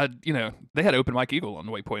 they had Open Mike Eagle on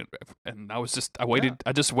Waypoint, and I waited. Yeah.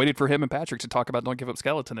 I just waited for him and Patrick to talk about Don't Give Up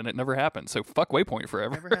Skeleton, and it never happened. So fuck Waypoint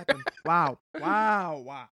forever. Never happened. Wow.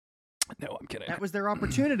 No, I'm kidding. That was their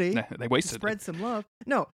opportunity. They wasted to spread some love.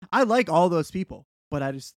 No, I like all those people, but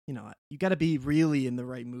I just, you got to be really in the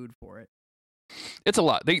right mood for it. It's a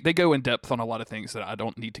lot. They go in depth on a lot of things that I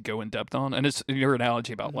don't need to go in depth on. And it's your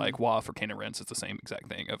analogy about like WoW for Kane and Rince is the same exact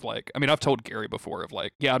thing of like, I mean, I've told Gary before of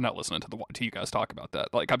like, yeah, I'm not listening to you guys talk about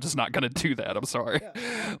that. Like, I'm just not going to do that. I'm sorry.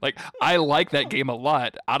 Yeah. Like, I like that game a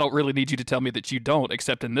lot. I don't really need you to tell me that you don't,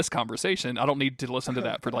 except in this conversation. I don't need to listen to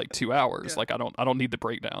that for like 2 hours. Yeah. Like, I don't need the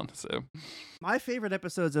breakdown. So my favorite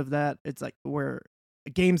episodes of that, it's like where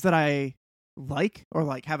games that I like or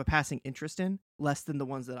like have a passing interest in less than the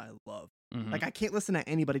ones that I love. Like, I can't listen to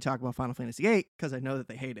anybody talk about Final Fantasy VIII because I know that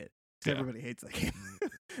they hate it. Yeah. Everybody hates that game.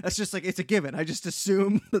 That's just like, it's a given. I just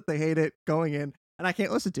assume that they hate it going in, and I can't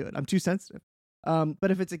listen to it. I'm too sensitive.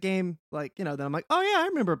 But if it's a game like, then I'm like, oh yeah, I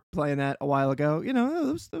remember playing that a while ago.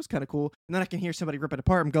 That was kind of cool. And then I can hear somebody rip it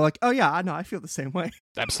apart and go like, oh yeah, I know, I feel the same way.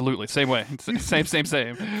 Absolutely, same way.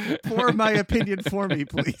 Same. Pour my opinion for me,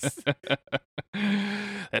 please.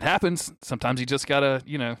 It happens. Sometimes you just gotta,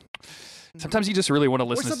 sometimes you just really want to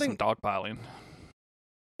listen to some dogpiling.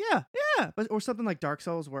 Yeah, or something like Dark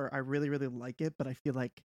Souls where I really, really like it, but I feel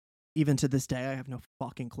like even to this day I have no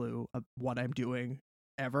fucking clue of what I'm doing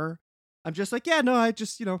ever. I'm just like, yeah, no, I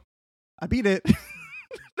just, I beat it.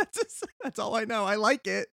 That's all I know. I like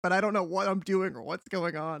it, but I don't know what I'm doing or what's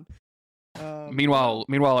going on. Meanwhile,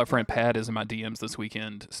 our friend Pat is in my DMs this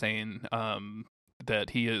weekend saying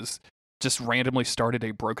that he is just randomly started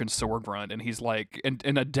a Broken Sword run, and he's like,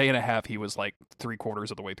 in a day and a half, he was like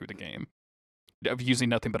 3/4 of the way through the game of using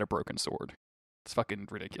nothing but a broken sword. It's fucking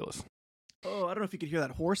ridiculous. Oh, I don't know if you could hear that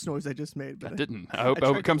horse noise I just made. But I didn't. I hope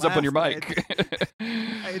it comes up on your mic.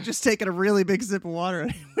 I had just taken a really big sip of water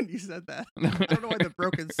when you said that. I don't know why the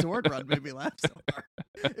Broken Sword run made me laugh so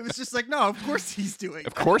hard. It was just like, no, of course he's doing that.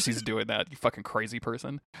 Of course he's doing that, you fucking crazy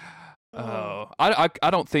person. I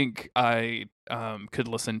don't think I could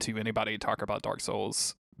listen to anybody talk about Dark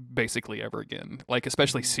Souls basically ever again. Like,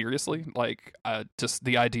 especially seriously. Like, just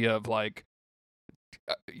the idea of like,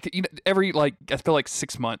 every like, I feel like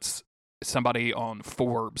 6 months, somebody on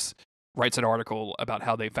Forbes writes an article about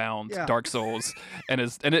how they found Dark Souls, and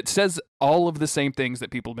it says all of the same things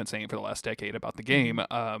that people have been saying for the last decade about the game,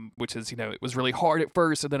 which is, it was really hard at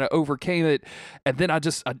first, and then I overcame it, and then I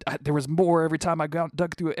there was more every time I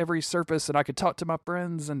dug through every surface, and I could talk to my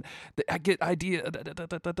friends, and I get idea,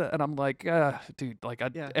 and I'm like, dude, like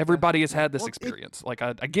everybody has had this experience. Like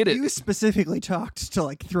I get it. You specifically talked to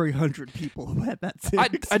like 300 people who had that same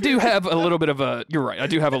experience. I do have a little bit of a. You're right. I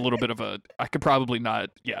do have a little bit of a. I could probably not.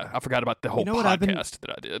 Yeah, I forgot about the whole podcast that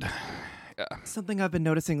I did. Yeah. Something I've been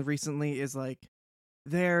noticing recently is like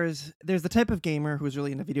there's the type of gamer who's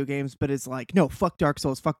really into video games, but is like, no, fuck Dark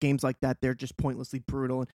Souls, fuck games like that. They're just pointlessly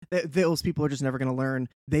brutal, and those people are just never going to learn.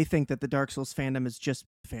 They think that the Dark Souls fandom is just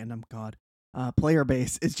fandom. God, player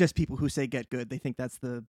base is just people who say get good. They think that's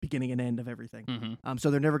the beginning and end of everything. Mm-hmm.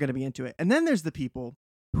 So they're never going to be into it. And then there's the people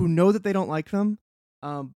who know that they don't like them,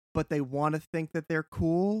 but they want to think that they're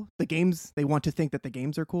cool. They want to think that the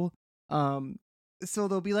games are cool. So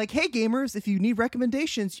they'll be like, hey, gamers, if you need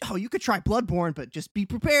recommendations, you could try Bloodborne, but just be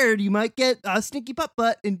prepared. You might get a stinky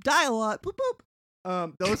butt and die a lot. Boop, boop.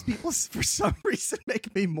 Those people, for some reason,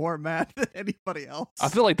 make me more mad than anybody else. I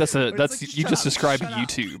feel like that's like, you just described shut up.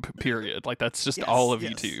 YouTube, period. Like, that's just all of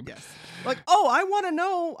Yes, YouTube. Yes. Like, I want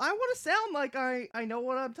to sound like I know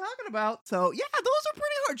what I'm talking about. So, yeah, those are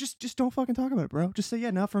pretty hard. Just don't fucking talk about it, bro. Just say,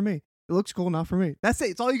 yeah, not for me. It looks cool, not for me. That's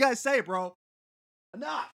it. It's all you guys say, bro.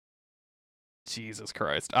 Enough. Jesus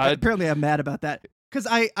Christ. Apparently, I'm mad about that. Because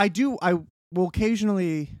I will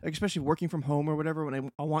occasionally, like, especially working from home or whatever,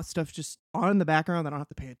 when I want stuff just on in the background that I don't have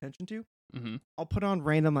to pay attention to, I'll put on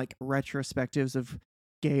random, like, retrospectives of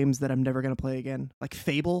games that I'm never going to play again. Like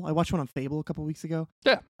Fable. I watched one on Fable a couple weeks ago.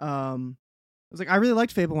 Yeah. I was like, I really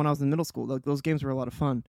liked Fable when I was in middle school. Like, those games were a lot of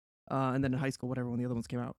fun. And then in high school, whatever, when the other ones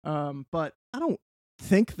came out. But I don't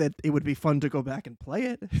think that it would be fun to go back and play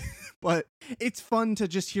it. But it's fun to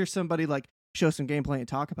just hear somebody, like, show some gameplay and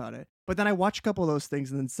talk about it. But then I watch a couple of those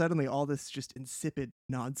things, and then suddenly all this just insipid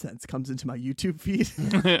nonsense comes into my YouTube feed.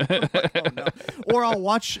 Like, oh, no. Or I'll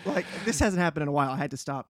watch, like, this hasn't happened in a while. I had to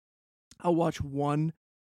stop. I'll watch one,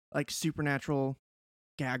 like, Supernatural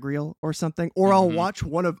gag reel or something, or I'll watch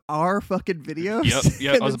one of our fucking videos.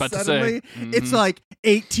 Yep. I was about to say. It's like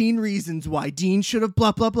 18 reasons why Dean should have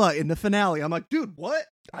blah, blah, blah in the finale. I'm like, dude, what?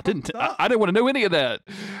 I didn't want to know any of that.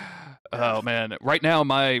 Oh, man. Right now,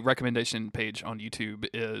 my recommendation page on YouTube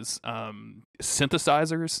is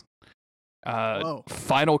synthesizers,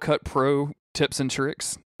 Final Cut Pro tips and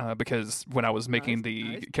tricks, because when I was making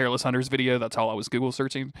the Careless Hunters video, that's all I was Google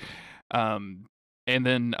searching. And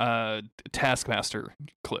then Taskmaster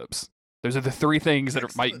clips. Those are the three things that are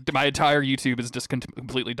my entire YouTube is just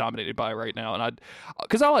completely dominated by right now. And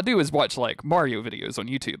because all I do is watch, like, Mario videos on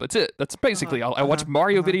YouTube. That's it. That's basically I watch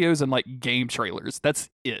Mario videos and, like, game trailers. That's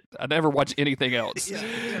it. I never watch anything else.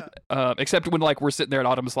 Except when, like, we're sitting there and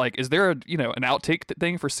Autumn's like, is there an outtake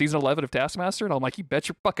thing for season 11 of Taskmaster? And I'm like, you bet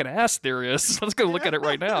your fucking ass there is. Let's go look at it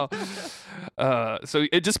right now. So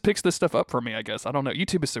it just picks this stuff up for me, I guess. I don't know.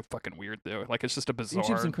 YouTube is so fucking weird, though. Like, it's just a bizarre.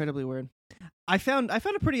 YouTube's incredibly weird. I found a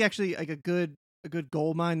pretty, actually, like, a good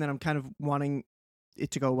gold mine that I'm kind of wanting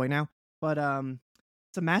it to go away now. But some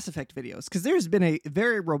Mass Effect videos, because there's been a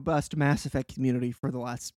very robust Mass Effect community for the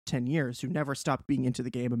last 10 years who never stopped being into the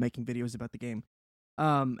game and making videos about the game.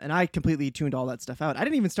 And I completely tuned all that stuff out. I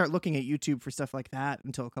didn't even start looking at YouTube for stuff like that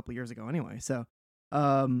until a couple years ago anyway. So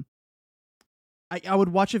I would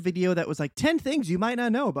watch a video that was like 10 things you might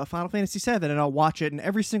not know about Final Fantasy VII, and I'll watch it, and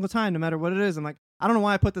every single time, no matter what it is, I'm like, I don't know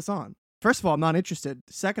why I put this on. First of all, I'm not interested.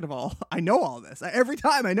 Second of all, I know all this. Every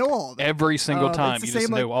time, I know all of it. Every single time, you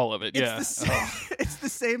just know all of it. Yeah. It's the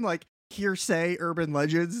same, like, hearsay urban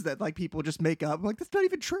legends that, like, people just make up. I'm like, that's not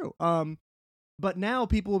even true. But now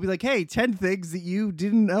people will be like, hey, 10 things that you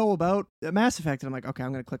didn't know about Mass Effect. And I'm like, okay,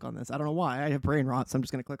 I'm going to click on this. I don't know why. I have brain rot, so I'm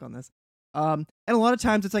just going to click on this. And a lot of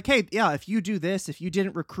times it's like, hey, yeah, if you do this, if you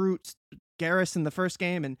didn't recruit Garrus in the first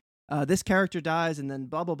game and this character dies and then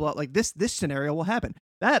blah, blah, blah, like this scenario will happen.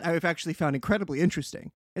 That I've actually found incredibly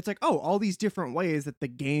interesting. It's like, oh, all these different ways that the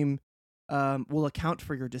game will account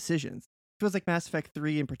for your decisions. It feels like Mass Effect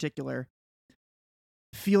 3 in particular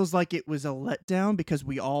feels like it was a letdown because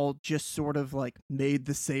we all just sort of, like, made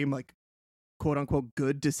the same, like, quote unquote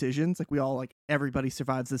good decisions. Like, we all, like, everybody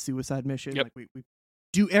survives the suicide mission. Yep. Like, we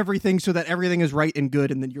do everything so that everything is right and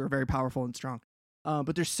good, and then you're very powerful and strong.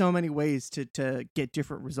 But there's so many ways to get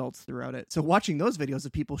different results throughout it. So watching those videos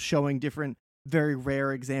of people showing different, very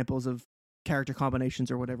rare examples of character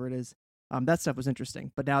combinations or whatever it is, that stuff was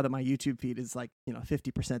interesting. But now that my YouTube feed is, like,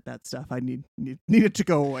 50% that stuff, I need it to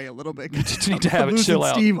go away a little bit. You just need to have it chill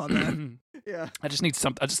out. Steam on that. Yeah. I just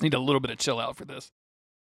need a little bit of chill out for this.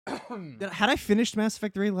 Had I finished Mass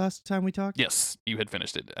Effect 3 last time we talked? Yes, you had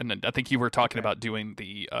finished it. And then I think you were talking about doing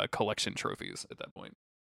the collection trophies at that point.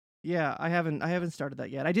 Yeah, I haven't started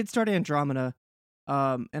that yet. I did start Andromeda,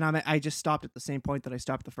 and I just stopped at the same point that I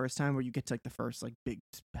stopped the first time, where you get to, like, the first, like, big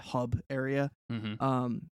hub area.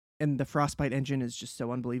 And the Frostbite engine is just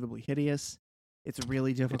so unbelievably hideous. It's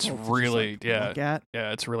really difficult. It's really to just, like, look at.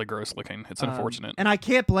 Yeah, it's really gross looking. It's unfortunate. And I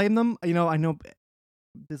can't blame them. I know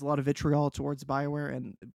there's a lot of vitriol towards BioWare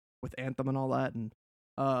and with Anthem and all that, and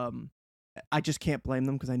I just can't blame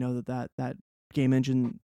them because I know that game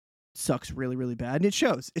engine sucks really, really bad, and it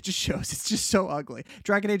shows. It just shows. It's just so ugly.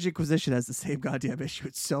 Dragon Age Inquisition has the same goddamn issue.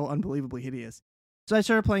 It's so unbelievably hideous. So I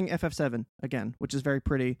started playing FF7 again, which is very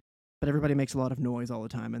pretty. but everybody makes a lot of noise all the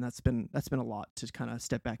time, and that's been a lot to kind of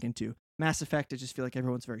step back into. Mass Effect, I just feel like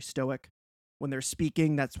everyone's very stoic. When they're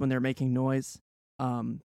speaking, that's when they're making noise.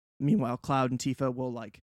 Meanwhile, Cloud and Tifa will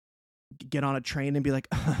like get on a train and be like,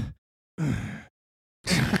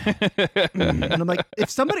 and I'm like, if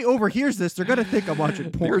somebody overhears this, they're gonna think I'm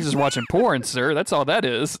watching porn. You're just watching porn, sir. That's all that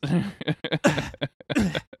is.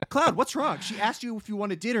 Cloud, what's wrong? She asked you if you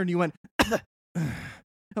wanted dinner, and you went.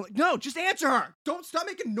 I'm like, no, just answer her. Don't stop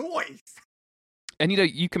making noise. And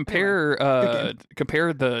you compare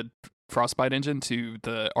compare the Frostbite engine to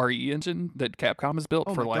the RE engine that Capcom has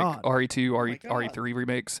built for like God. RE2, RE3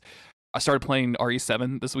 remakes. I started playing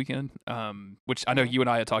RE7 this weekend, which I know you and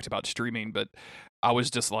I had talked about streaming, but I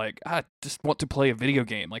was just like, I just want to play a video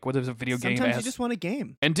game. Like, what is a video game? Sometimes you just want a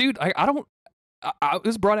game. And dude, I don't. It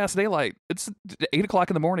was broad ass daylight. It's 8:00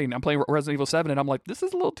 in the morning. I'm playing Resident Evil 7, and I'm like, this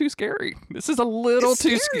is a little too scary. This is a little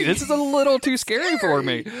too scary. This is a little too scary for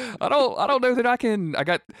me. I don't know that I can.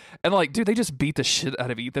 And like, dude, they just beat the shit out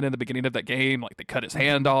of Ethan in the beginning of that game. Like, they cut his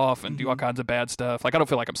hand off and do all kinds of bad stuff. Like, I don't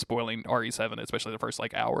feel like I'm spoiling RE7, especially the first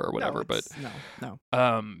like hour or whatever. No.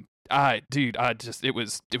 It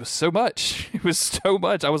was so much. It was so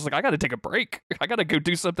much. I was like, I got to take a break. I got to go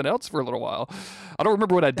do something else for a little while. I don't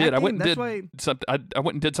remember what I did. I went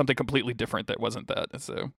and did something completely different that wasn't that.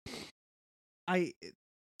 So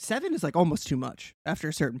 7 is like almost too much after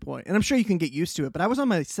a certain point, and I'm sure you can get used to it. But I was on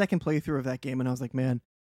my second playthrough of that game, and I was like, man,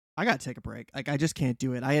 I got to take a break. Like, I just can't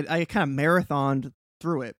do it. I kind of marathoned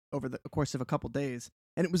through it over the course of a couple days.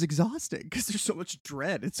 And it was exhausting because there's so much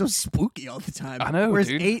dread. It's so spooky all the time. I know. Whereas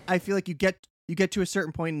dude. 8, I feel like you get to a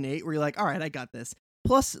certain point in 8 where you're like, all right, I got this.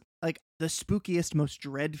 Plus, like, the spookiest, most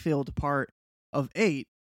dread-filled part of 8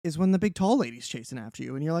 is when the big tall lady's chasing after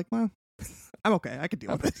you, and you're like, well, I'm okay. I can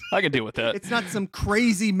deal with it. I can deal with that. It's not some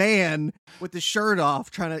crazy man with his shirt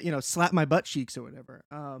off trying to, slap my butt cheeks or whatever.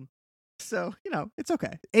 So it's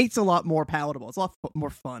okay. 8's a lot more palatable. It's a lot more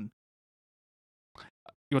fun.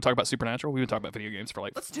 You want to talk about Supernatural? We've been talking about video games for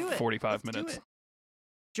like Let's do it. 45 Let's minutes. do it.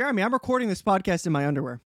 Jeremy, I'm recording this podcast in my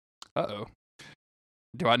underwear. Uh-oh.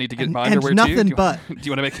 Do I need to get And- my and underwear nothing too? Do you but. Want, do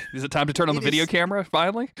you want to make? Is it time to turn on the It video is- camera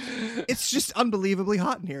finally? It's just unbelievably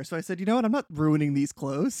hot in here. So I said, you know what? I'm not ruining these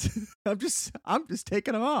clothes. I'm just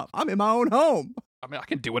taking them off. I'm in my own home. I mean, I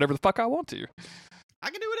can do whatever the fuck I want to. I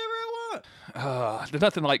can do whatever I want. There's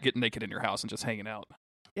nothing like getting naked in your house and just hanging out.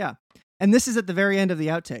 Yeah. And this is at the very end of the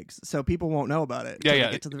outtakes, so people won't know about it. Yeah, until yeah.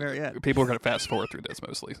 we get to the very end. People are going to fast forward through this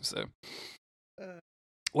mostly. So,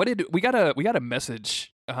 we got a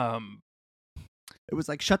message. It was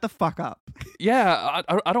like, shut the fuck up. Yeah,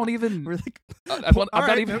 I don't even. We're like, I'm all not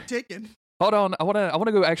right, even. note taken. Hold on, I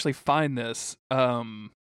wanna go actually find this.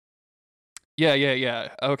 Yeah.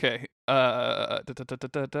 Okay.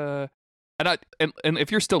 And if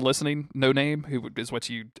you're still listening, No Name, who is what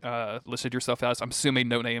you listed yourself as, I'm assuming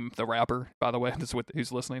No Name, the rapper, by the way, is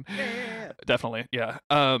who's listening. Yeah. Definitely, yeah.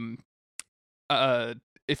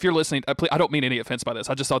 If you're listening, I don't mean any offense by this.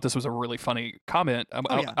 I just thought this was a really funny comment.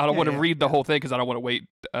 I don't want to read the whole thing because I don't want to wait.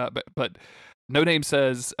 But No Name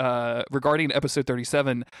says, regarding episode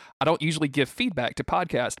 37, I don't usually give feedback to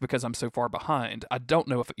podcasts because I'm so far behind. I don't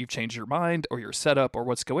know if you've changed your mind or your setup or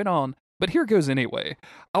what's going on. But here goes anyway.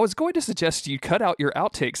 I was going to suggest you cut out your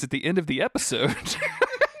outtakes at the end of the episode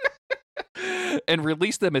and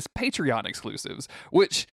release them as Patreon exclusives,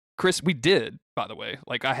 which, Chris, we did, by the way.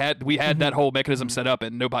 Like we had that whole mechanism set up,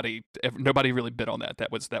 and nobody really bid on that.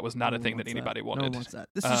 That was not a thing that anybody wanted. No one wants that.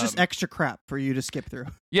 This is just extra crap for you to skip through.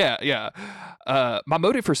 Yeah. My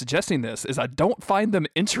motive for suggesting this is I don't find them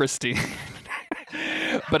interesting.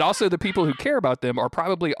 But also the people who care about them are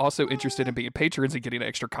probably also interested in being patrons and getting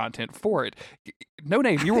extra content for it. No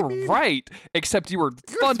Name, you were right, except you were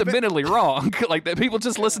fundamentally wrong. Like, that people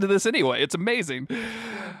just listen to this anyway. It's amazing.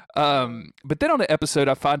 But then on this episode,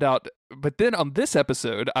 I find out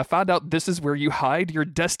this is where you hide your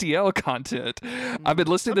Destiel content. I've been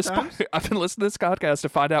listening to this podcast to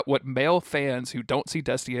find out what male fans who don't see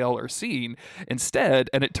Destiel are seeing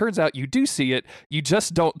instead, and it turns out you do see it. You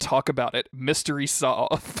just don't talk about it. Mystery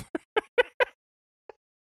solved.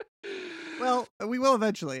 Well, we will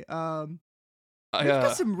eventually. We've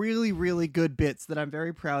got some really, really good bits that I'm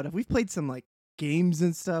very proud of. We've played some like games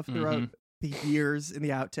and stuff throughout the years in the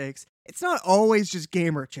outtakes. It's not always just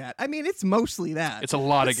gamer chat. I mean, it's mostly that. It's a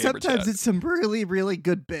lot of gamer chat. Sometimes it's some really, really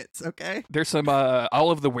good bits, okay? There's some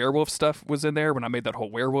all of the werewolf stuff was in there when I made that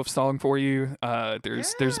whole werewolf song for you. There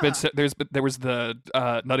was the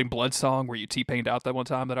Nutting Blood song where you T-Pained out that one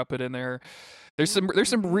time that I put in there. There's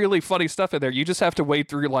some really funny stuff in there. You just have to wait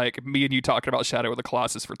through like me and you talking about Shadow of the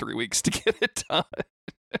Colossus for 3 weeks to get it done.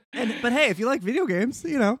 But hey, if you like video games,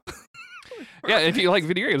 Yeah, if you like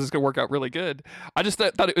video games, it's gonna work out really good. I just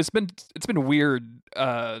thought it's been weird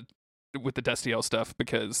with the Destiel stuff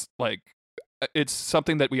because like it's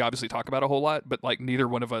something that we obviously talk about a whole lot, but like neither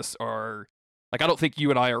one of us are like I don't think you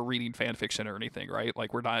and I are reading fan fiction or anything, right?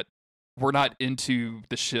 Like we're not into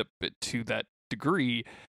the ship to that degree.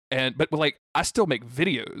 But like I still make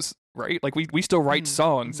videos, right? Like we still write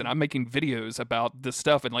songs, and I'm making videos about this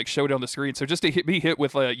stuff and like show it on the screen. So just to be hit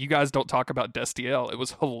with you guys don't talk about Destiel, it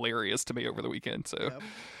was hilarious to me over the weekend. So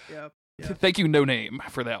Yep. thank you, No Name,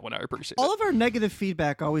 for that one. I appreciate All it. of our negative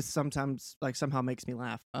feedback always sometimes like somehow makes me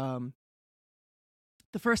laugh.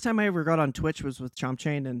 The first time I ever got on Twitch was with Chomp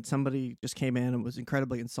Chain, and somebody just came in and was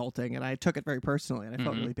incredibly insulting, and I took it very personally, and I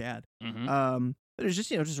felt really bad. But it was just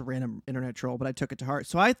just a random internet troll, but I took it to heart.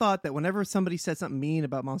 So I thought that whenever somebody said something mean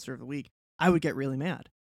about Monster of the Week, I would get really mad.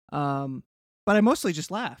 But I mostly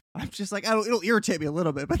just laugh. I'm just like, it'll irritate me a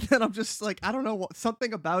little bit, but then I'm just like, I don't know,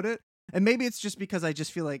 something about it, and maybe it's just because I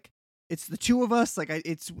just feel like it's the two of us. Like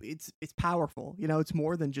it's powerful. It's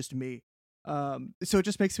more than just me. So it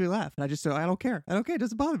just makes me laugh, and I don't care. It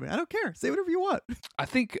doesn't bother me. I don't care. Say whatever you want. I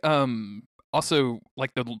think also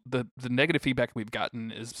like the negative feedback we've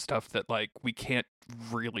gotten is stuff that like we can't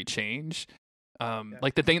really change.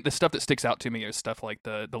 Like the stuff that sticks out to me is stuff like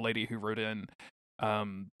the lady who wrote in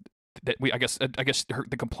that I guess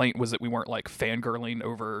the complaint was that we weren't like fangirling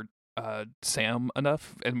over Sam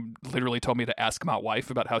enough, and literally told me to ask my wife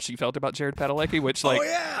about how she felt about Jared Padalecki, which like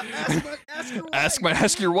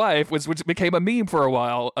ask your wife which became a meme for a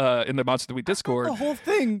while in the Monster of the Week Discord. The whole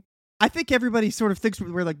thing. I think everybody sort of thinks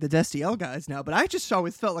we're like the Destiel guys now, but I just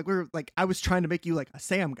always felt like we were like I was trying to make you like a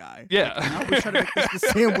Sam guy. Yeah, like, I was trying to make this the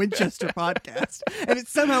Sam Winchester podcast, and it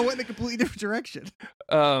somehow went in a completely different direction.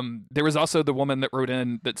 There was also the woman that wrote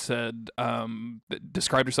in that said that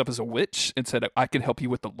described herself as a witch and said I can help you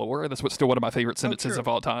with the lore. That's what's still one of my favorite sentences of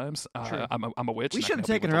all times. I'm a witch. We should have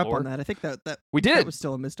taken her up on that. I think that we did. That was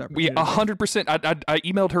still a missed opportunity. We 100%. I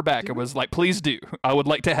emailed her back and was like, please do. I would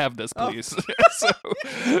like to have this, please. So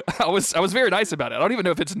I was very nice about it. I don't even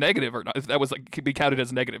know if it's negative or not. If that was like could be counted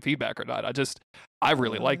as negative feedback or not. I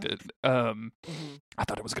really liked it. I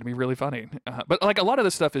thought it was going to be really funny. But like a lot of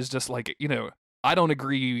this stuff is just like I don't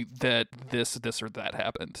agree that this or that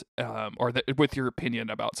happened, or that with your opinion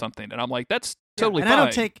about something, and I'm like that's totally fine. I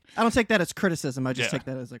don't take that as criticism. I just take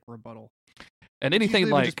that as like rebuttal. And anything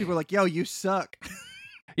like just people are like, yo, you suck.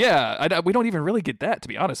 Yeah, we don't even really get that, to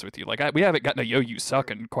be honest with you. Like, we haven't gotten a "yo, you suck"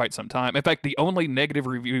 in quite some time. In fact, the only negative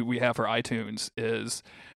review we have for iTunes is,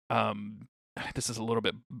 this is a little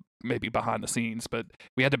bit maybe behind the scenes, but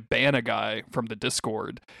we had to ban a guy from the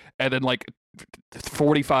Discord, and then like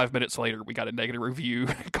 45 minutes later, we got a negative review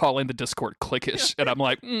calling the Discord cliquish, and I'm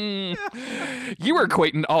like, you were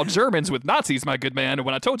equating all Germans with Nazis, my good man, and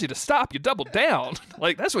when I told you to stop, you doubled down.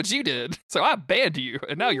 Like, that's what you did. So I banned you,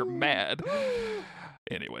 and now you're mad.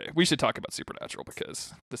 Anyway, we should talk about Supernatural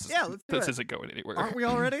because this isn't going anywhere. Aren't we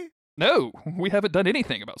already? No, we haven't done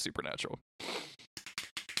anything about Supernatural.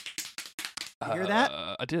 You hear that?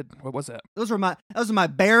 I did. What was that? Those were my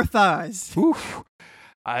bare thighs. Oof.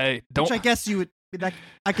 I don't. Which I guess you would.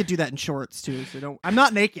 I could do that in shorts too. So I'm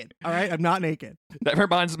not naked. All right, I'm not naked. That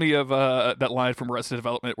reminds me of that line from Arrested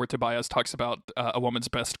Development where Tobias talks about a woman's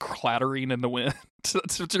breast clattering in the wind.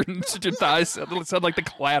 That's what your thighs sound. It sound like the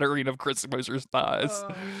clattering of Chris Moser's thighs.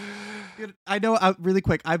 I know. Really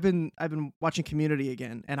quick, I've been watching Community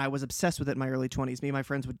again, and I was obsessed with it in my early 20s. Me and my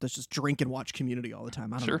friends would just drink and watch Community all the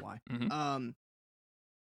time. I don't know why. Mm-hmm.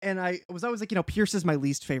 And I was always like, Pierce is my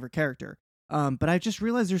least favorite character. But I just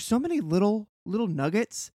realized there's so many little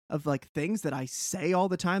nuggets of like things that I say all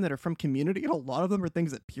the time that are from Community, and a lot of them are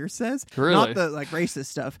things that Pierce says. Really? Not the like racist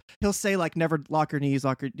stuff. He'll say like never lock your knees,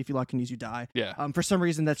 if you lock your knees you die. Yeah. For some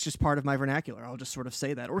reason that's just part of my vernacular. I'll just sort of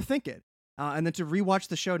say that or think it. And then to rewatch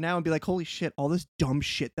the show now and be like, holy shit, all this dumb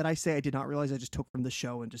shit that I say I did not realize I just took from the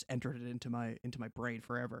show and just entered it into my brain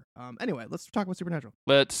forever. Anyway, let's talk about Supernatural.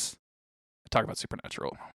 Let's talk about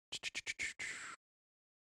Supernatural.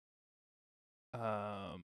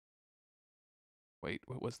 Wait,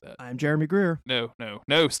 what was that? I'm Jeremy Greer.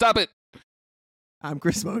 No, stop it! I'm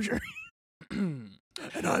Chris Mosier. And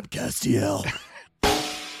I'm Castiel.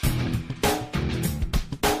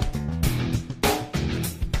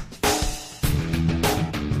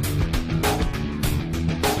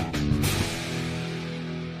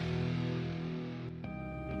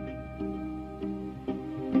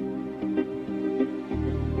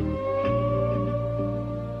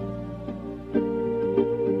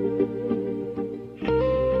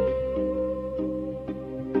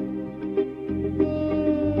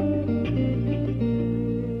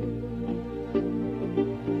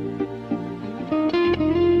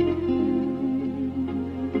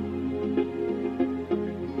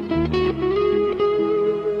 Bye.